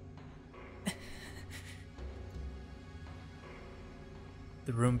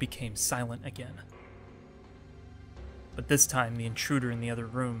 The room became silent again. But this time, the intruder in the other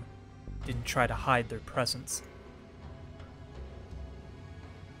room didn't try to hide their presence.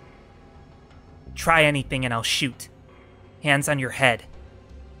 Try anything and I'll shoot. Hands on your head.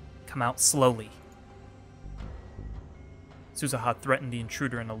 Come out slowly. Suzuha threatened the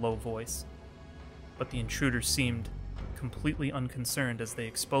intruder in a low voice, but the intruder seemed completely unconcerned as they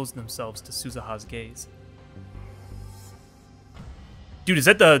exposed themselves to Suzuha's gaze. Dude, is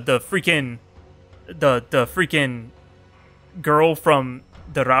that the freaking girl from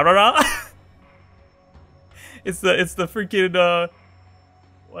the Rarara? it's the freaking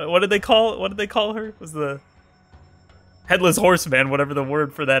what did they call her? Was the headless horseman, whatever the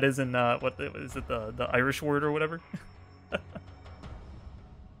word for that is in is it the Irish word or whatever?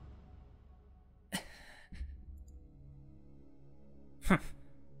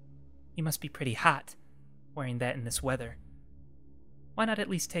 You must be pretty hot, wearing that in this weather. Why not at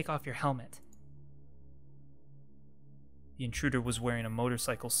least take off your helmet? The intruder was wearing a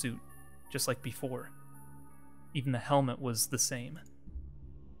motorcycle suit, just like before. Even the helmet was the same.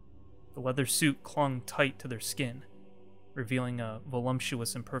 The leather suit clung tight to their skin, revealing a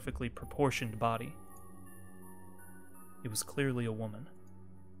voluptuous and perfectly proportioned body. It was clearly a woman.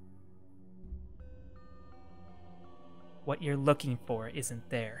 What you're looking for isn't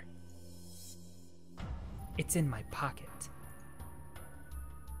there. It's in my pocket.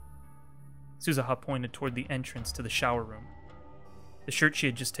 Suzuha pointed toward the entrance to the shower room. The shirt she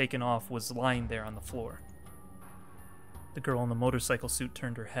had just taken off was lying there on the floor. The girl in the motorcycle suit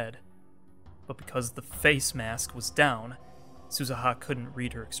turned her head, but because the face mask was down, Suzuha couldn't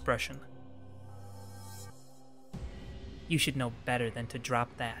read her expression. You should know better than to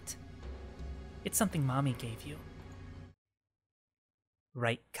drop that. It's something Mommy gave you.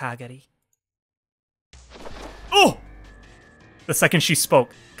 Right, Kagari? Oh! The second she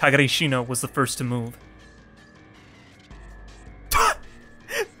spoke, Kagari Shino was the first to move.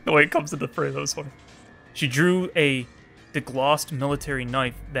 The way it comes into frame, that was funny. She drew a deglossed military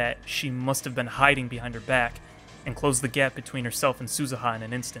knife that she must have been hiding behind her back and closed the gap between herself and Suzuha in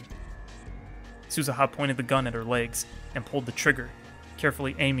an instant. Suzuha pointed the gun at her legs and pulled the trigger,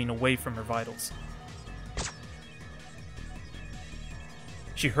 carefully aiming away from her vitals.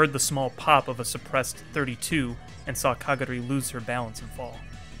 She heard the small pop of a suppressed .32 and saw Kagari lose her balance and fall.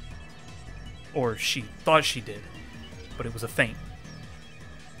 Or she thought she did, but it was a feint.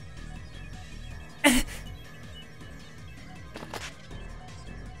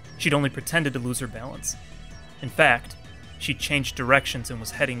 She'd only pretended to lose her balance. In fact, she changed directions and was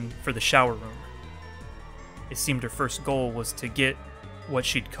heading for the shower room. It seemed her first goal was to get what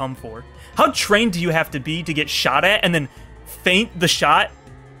she'd come for. How trained do you have to be to get shot at and then feint the shot,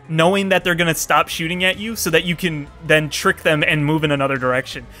 knowing that they're going to stop shooting at you so that you can then trick them and move in another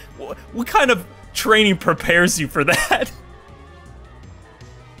direction? What kind of training prepares you for that?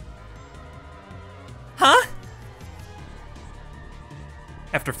 Huh?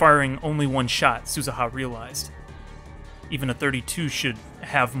 After firing only one shot, Suzuha realized even a .32 should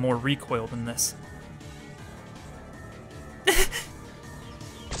have more recoil than this.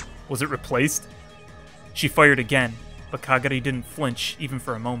 Was it replaced? She fired again, but Kagari didn't flinch even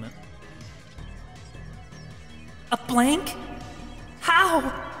for a moment. A blank?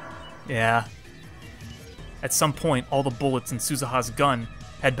 How? Yeah. At some point, all the bullets in Suzuha's gun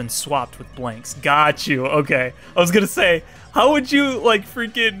had been swapped with blanks. Got you. Okay. I was gonna say, how would you, like,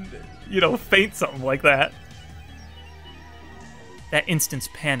 freaking, feint something like that? That instant's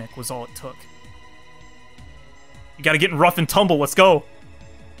panic was all it took. You gotta get in rough and tumble, let's go!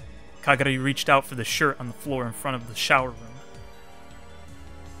 Kagari reached out for the shirt on the floor in front of the shower room.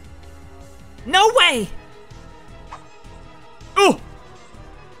 No way! Ooh!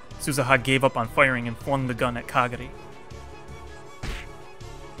 Suzuha gave up on firing and flung the gun at Kagari.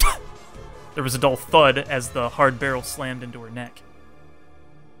 There was a dull thud as the hard barrel slammed into her neck.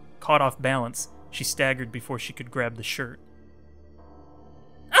 Caught off balance, she staggered before she could grab the shirt.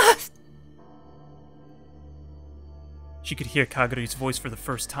 She could hear Kagari's voice for the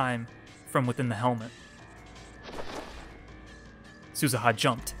first time from within the helmet. Suzuha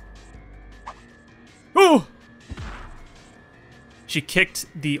jumped. Ooh! She kicked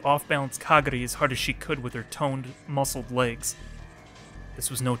the off-balance Kagari as hard as she could with her toned, muscled legs. This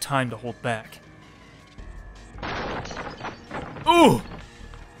was no time to hold back. Ooh!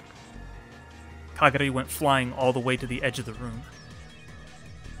 Kagari went flying all the way to the edge of the room.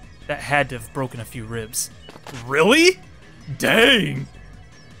 That had to have broken a few ribs. Really? Dang!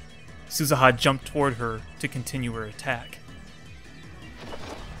 Suzuha jumped toward her to continue her attack.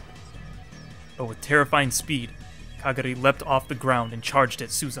 But with terrifying speed, Kagari leapt off the ground and charged at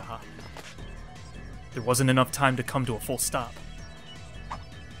Suzuha. There wasn't enough time to come to a full stop.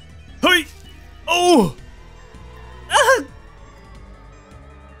 Hey! Oh! Ah!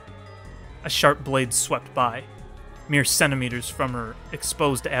 A sharp blade swept by, mere centimeters from her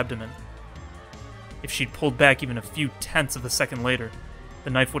exposed abdomen. If she'd pulled back even a few tenths of a second later,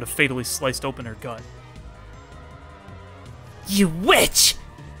 the knife would have fatally sliced open her gut. You witch!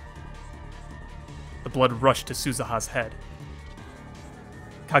 The blood rushed to Suzuha's head.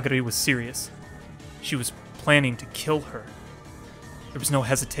 Kagari was serious. She was planning to kill her. There was no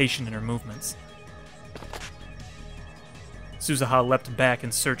hesitation in her movements. Suzuha leapt back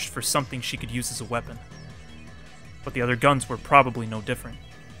and searched for something she could use as a weapon. But the other guns were probably no different.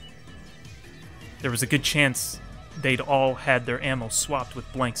 There was a good chance they'd all had their ammo swapped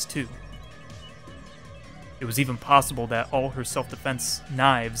with blanks too. It was even possible that all her self-defense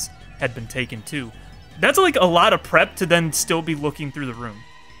knives had been taken too. That's like a lot of prep to then still be looking through the room.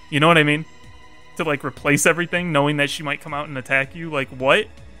 You know what I mean? To like replace everything, knowing that she might come out and attack you. Like, what?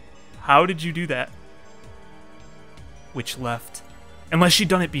 How did you do that? Which left? Unless she'd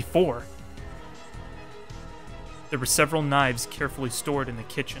done it before. There were several knives carefully stored in the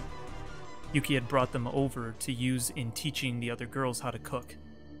kitchen. Yuki had brought them over to use in teaching the other girls how to cook.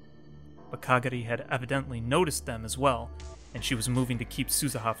 But Kagari had evidently noticed them as well, and she was moving to keep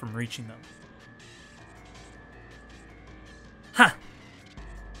Suzuha from reaching them. Huh.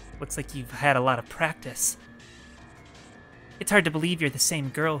 Looks like you've had a lot of practice. It's hard to believe you're the same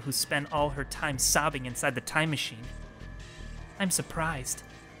girl who spent all her time sobbing inside the time machine. I'm surprised.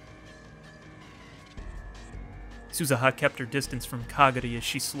 Suzuha kept her distance from Kagari as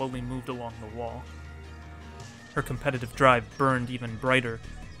she slowly moved along the wall. Her competitive drive burned even brighter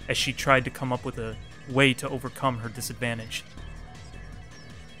as she tried to come up with a way to overcome her disadvantage.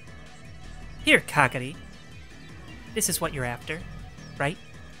 Here, Kagari. This is what you're after, right?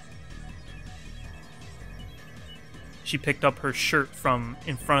 She picked up her shirt from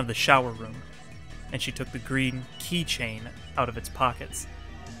in front of the shower room, and she took the green keychain out of its pockets.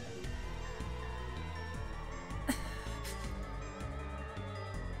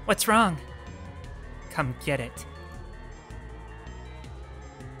 What's wrong? Come get it.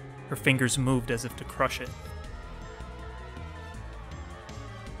 Her fingers moved as if to crush it.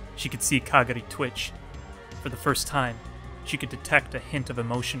 She could see Kagari twitch. For the first time, she could detect a hint of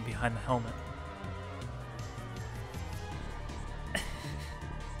emotion behind the helmet.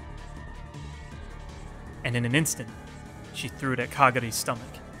 And in an instant, she threw it at Kagari's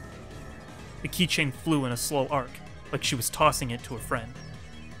stomach. The keychain flew in a slow arc, like she was tossing it to a friend.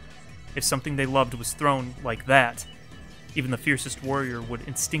 If something they loved was thrown like that, even the fiercest warrior would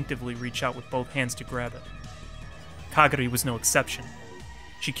instinctively reach out with both hands to grab it. Kagari was no exception.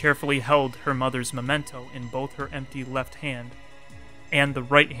 She carefully held her mother's memento in both her empty left hand and the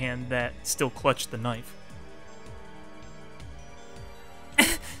right hand that still clutched the knife.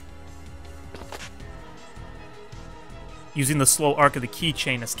 Using the slow arc of the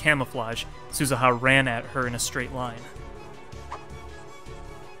keychain as camouflage, Suzuha ran at her in a straight line.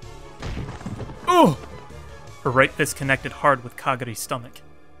 Ooh! Her right fist connected hard with Kagari's stomach.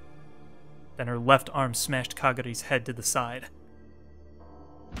 Then her left arm smashed Kagari's head to the side.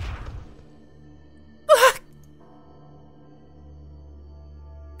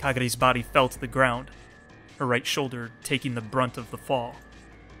 Kagari's body fell to the ground, her right shoulder taking the brunt of the fall.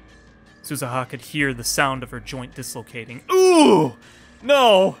 Suzuha could hear the sound of her joint dislocating. Ooh!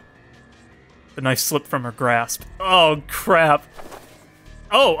 No! The knife slipped from her grasp. Oh, crap.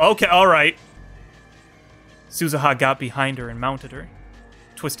 Oh, okay, alright. Suzuha got behind her and mounted her,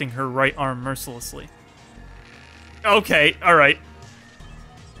 twisting her right arm mercilessly. Okay, alright.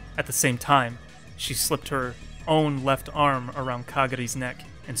 At the same time, she slipped her own left arm around Kagari's neck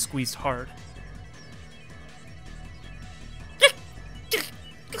and squeezed hard.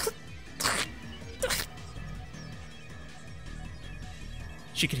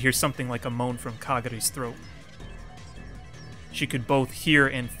 She could hear something like a moan from Kagari's throat. She could both hear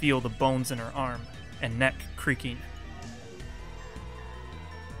and feel the bones in her arm and neck creaking.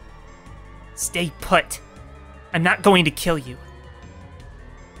 Stay put. I'm not going to kill you.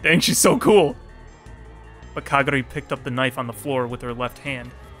 Dang, she's so cool! But Kagari picked up the knife on the floor with her left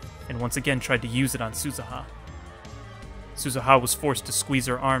hand and once again tried to use it on Suzuha. Suzuha was forced to squeeze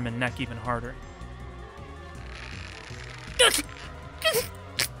her arm and neck even harder.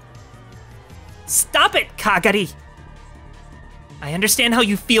 Stop it, Kagari! I understand how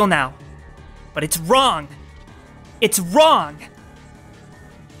you feel now, but it's wrong! It's wrong!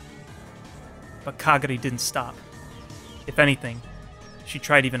 But Kagari didn't stop. If anything, she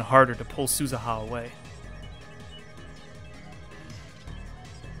tried even harder to pull Suzuha away.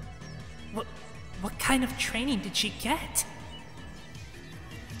 What kind of training did she get?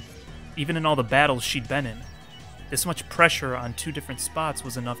 Even in all the battles she'd been in, this much pressure on two different spots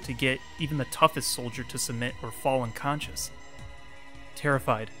was enough to get even the toughest soldier to submit or fall unconscious.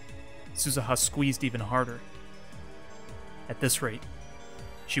 Terrified, Suzuha squeezed even harder. At this rate,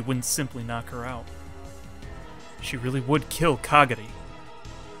 she wouldn't simply knock her out. She really would kill Kagari.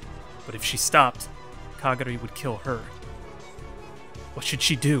 But if she stopped, Kagari would kill her. What should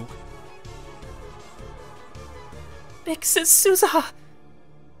she do? Big Sis Suzuha!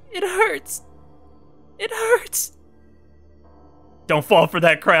 It hurts! It hurts! Don't fall for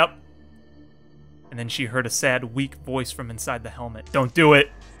that crap! And then she heard a sad, weak voice from inside the helmet. Don't do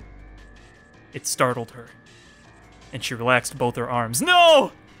it! It startled her, and she relaxed both her arms.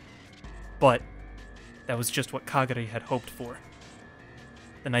 No! But that was just what Kagari had hoped for.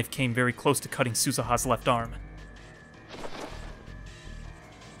 The knife came very close to cutting Suzuha's left arm.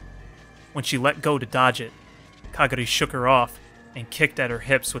 When she let go to dodge it, Kagari shook her off and kicked at her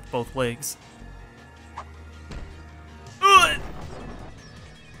hips with both legs.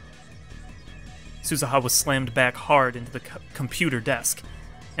 Suzuha was slammed back hard into the computer desk,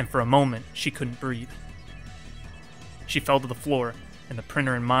 and for a moment, she couldn't breathe. She fell to the floor, and the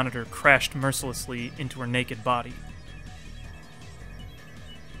printer and monitor crashed mercilessly into her naked body.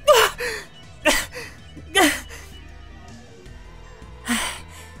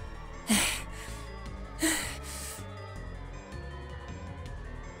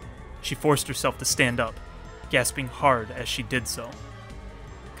 She forced herself to stand up, gasping hard as she did so.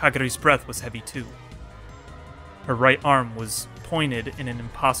 Kagari's breath was heavy too. Her right arm was pointed in an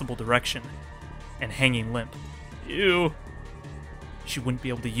impossible direction and hanging limp. Ew. She wouldn't be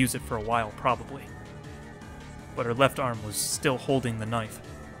able to use it for a while, probably. But her left arm was still holding the knife.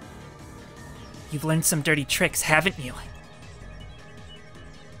 You've learned some dirty tricks, haven't you?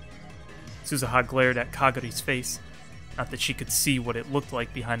 Suzuha glared at Kagari's face, not that she could see what it looked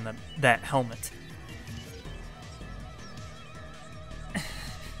like behind that helmet.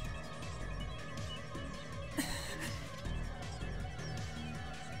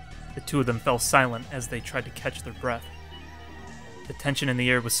 The two of them fell silent as they tried to catch their breath. The tension in the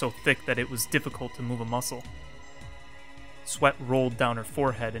air was so thick that it was difficult to move a muscle. Sweat rolled down her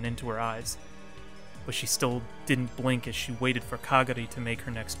forehead and into her eyes, but she still didn't blink as she waited for Kagari to make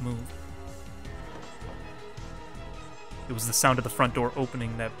her next move. It was the sound of the front door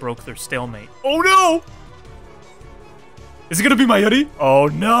opening that broke their stalemate. Oh no! Is it gonna be Mayuri? Oh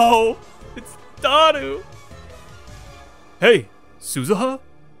no! It's Daru! Hey, Suzuha?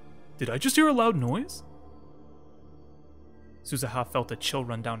 Did I just hear a loud noise? Suzuha felt a chill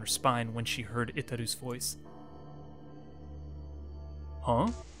run down her spine when she heard Itaru's voice. Huh?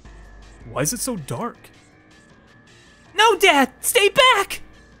 Why is it so dark? No, Dad! Stay back!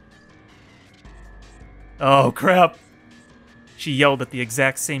 Oh, crap. She yelled at the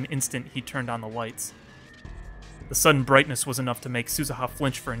exact same instant he turned on the lights. The sudden brightness was enough to make Suzuha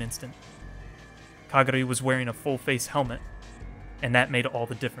flinch for an instant. Kagari was wearing a full-face helmet, and that made all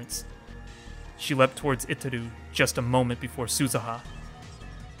the difference. She leapt towards Itaru just a moment before Suzuha.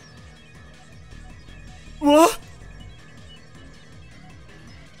 What?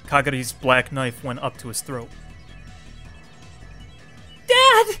 Kagari's black knife went up to his throat.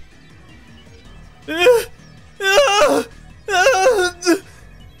 Dad!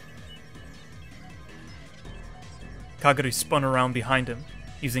 Kagari spun around behind him,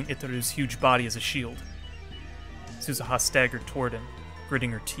 using Itaru's huge body as a shield. Suzuha staggered toward him,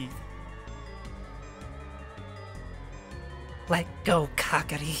 gritting her teeth. Let go,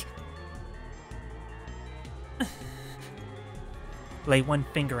 Kagari. Lay one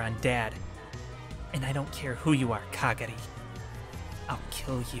finger on Dad, and I don't care who you are, Kagari. I'll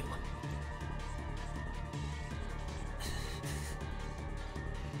kill you.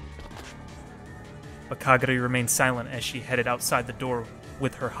 But Kagari remained silent as she headed outside the door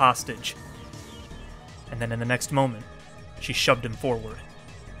with her hostage. And then in the next moment, she shoved him forward.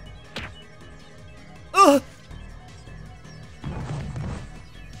 Ugh!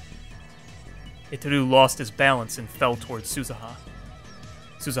 Itaru lost his balance and fell towards Suzuha.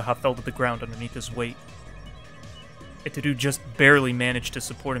 Suzuha fell to the ground underneath his weight. Itaru just barely managed to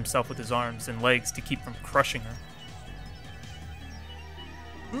support himself with his arms and legs to keep from crushing her.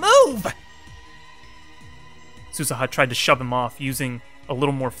 Move! Suzuha tried to shove him off, using a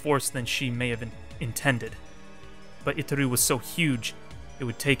little more force than she may have intended. But Itaru was so huge, it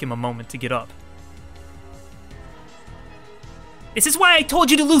would take him a moment to get up. This is why I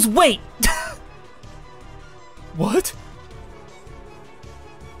told you to lose weight! What?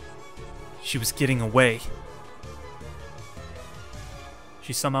 She was getting away.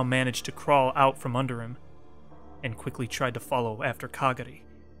 She somehow managed to crawl out from under him, and quickly tried to follow after Kagari.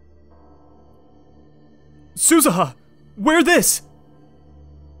 Suzuha! Wear this!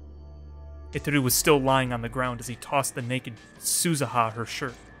 Itaru was still lying on the ground as he tossed the naked Suzuha her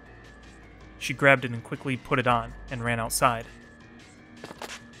shirt. She grabbed it and quickly put it on, and ran outside.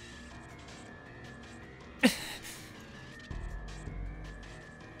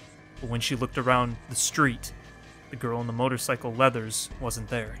 But when she looked around the street, the girl in the motorcycle leathers wasn't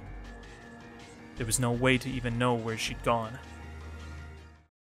there. There was no way to even know where she'd gone.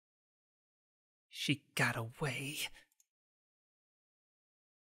 She got away.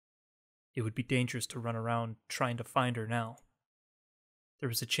 It would be dangerous to run around trying to find her now. There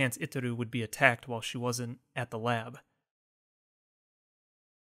was a chance Itaru would be attacked while she wasn't at the lab.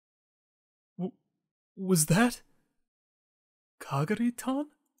 Was that Kagari-tan?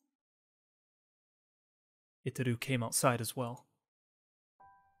 Itaru came outside as well.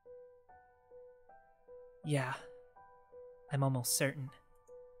 Yeah, I'm almost certain.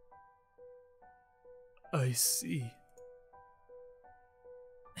 I see.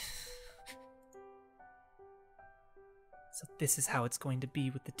 So this is how it's going to be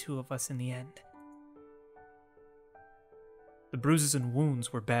with the two of us in the end. The bruises and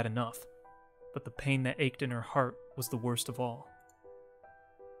wounds were bad enough, but the pain that ached in her heart was the worst of all.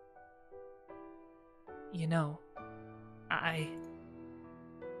 You know, I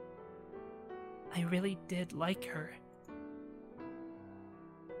really did like her.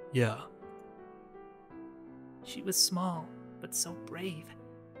 Yeah. She was small, but so brave.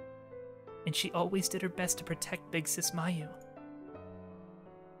 And she always did her best to protect Big Sis Mayu.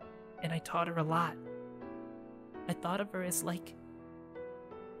 And I taught her a lot. I thought of her as like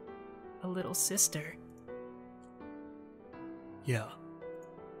a little sister. Yeah.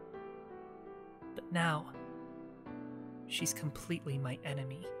 But now, she's completely my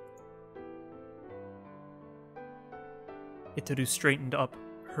enemy. Itaru straightened up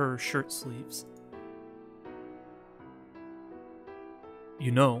her shirt sleeves.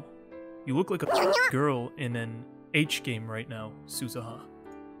 You know, you look like a girl in an H game right now, Suzuha.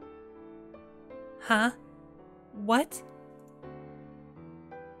 Huh? What?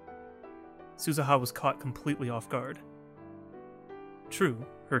 Suzuha was caught completely off guard. True,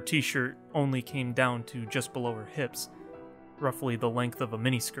 her t-shirt only came down to just below her hips, roughly the length of a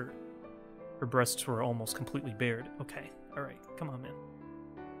miniskirt. Her breasts were almost completely bared. Okay, alright, come on, man.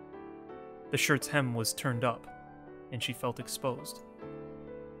 The shirt's hem was turned up, and she felt exposed.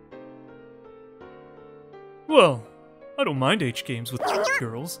 Well, I don't mind H games with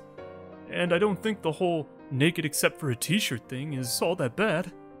girls, and I don't think the whole naked except for a t-shirt thing is all that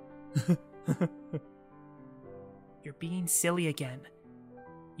bad. You're being silly again.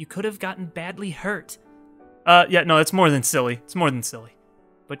 You could have gotten badly hurt. Yeah, no, it's more than silly. It's more than silly.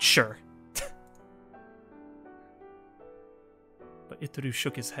 But sure. But Itaru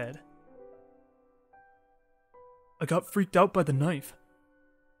shook his head. I got freaked out by the knife,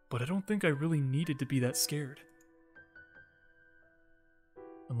 but I don't think I really needed to be that scared.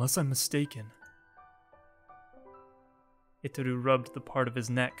 Unless I'm mistaken. Itaru rubbed the part of his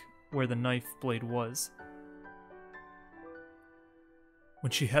neck where the knife blade was.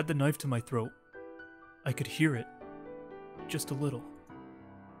 When she had the knife to my throat, I could hear it. Just a little.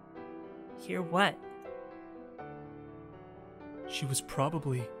 Hear what? She was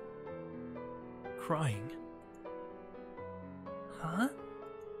probably crying. Huh?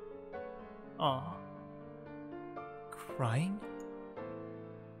 Aw. Crying?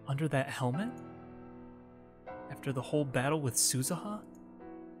 Under that helmet? After the whole battle with Suzuha?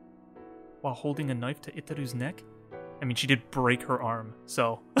 While holding a knife to Itaru's neck? I mean, she did break her arm,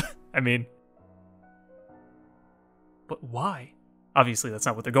 so, I mean. But why? Obviously, that's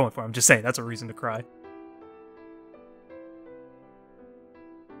not what they're going for. I'm just saying, that's a reason to cry.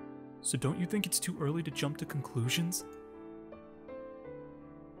 So don't you think it's too early to jump to conclusions?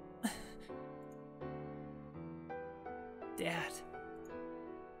 Dad.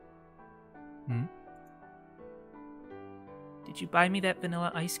 Hmm? Did you buy me that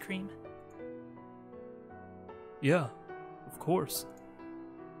vanilla ice cream? Yeah, of course.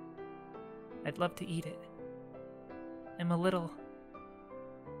 I'd love to eat it. I'm a little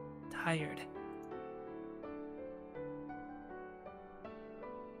tired.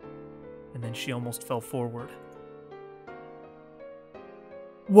 And then she almost fell forward.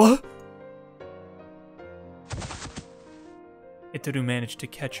 What? Itaru managed to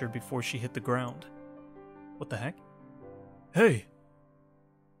catch her before she hit the ground. What the heck? Hey!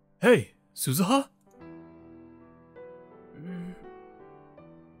 Hey, Suzuha?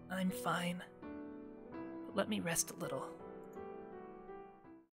 I'm fine. But let me rest a little.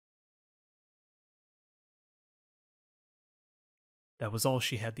 That was all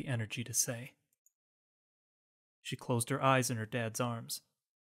she had the energy to say. She closed her eyes in her dad's arms,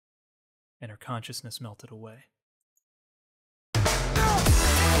 and her consciousness melted away.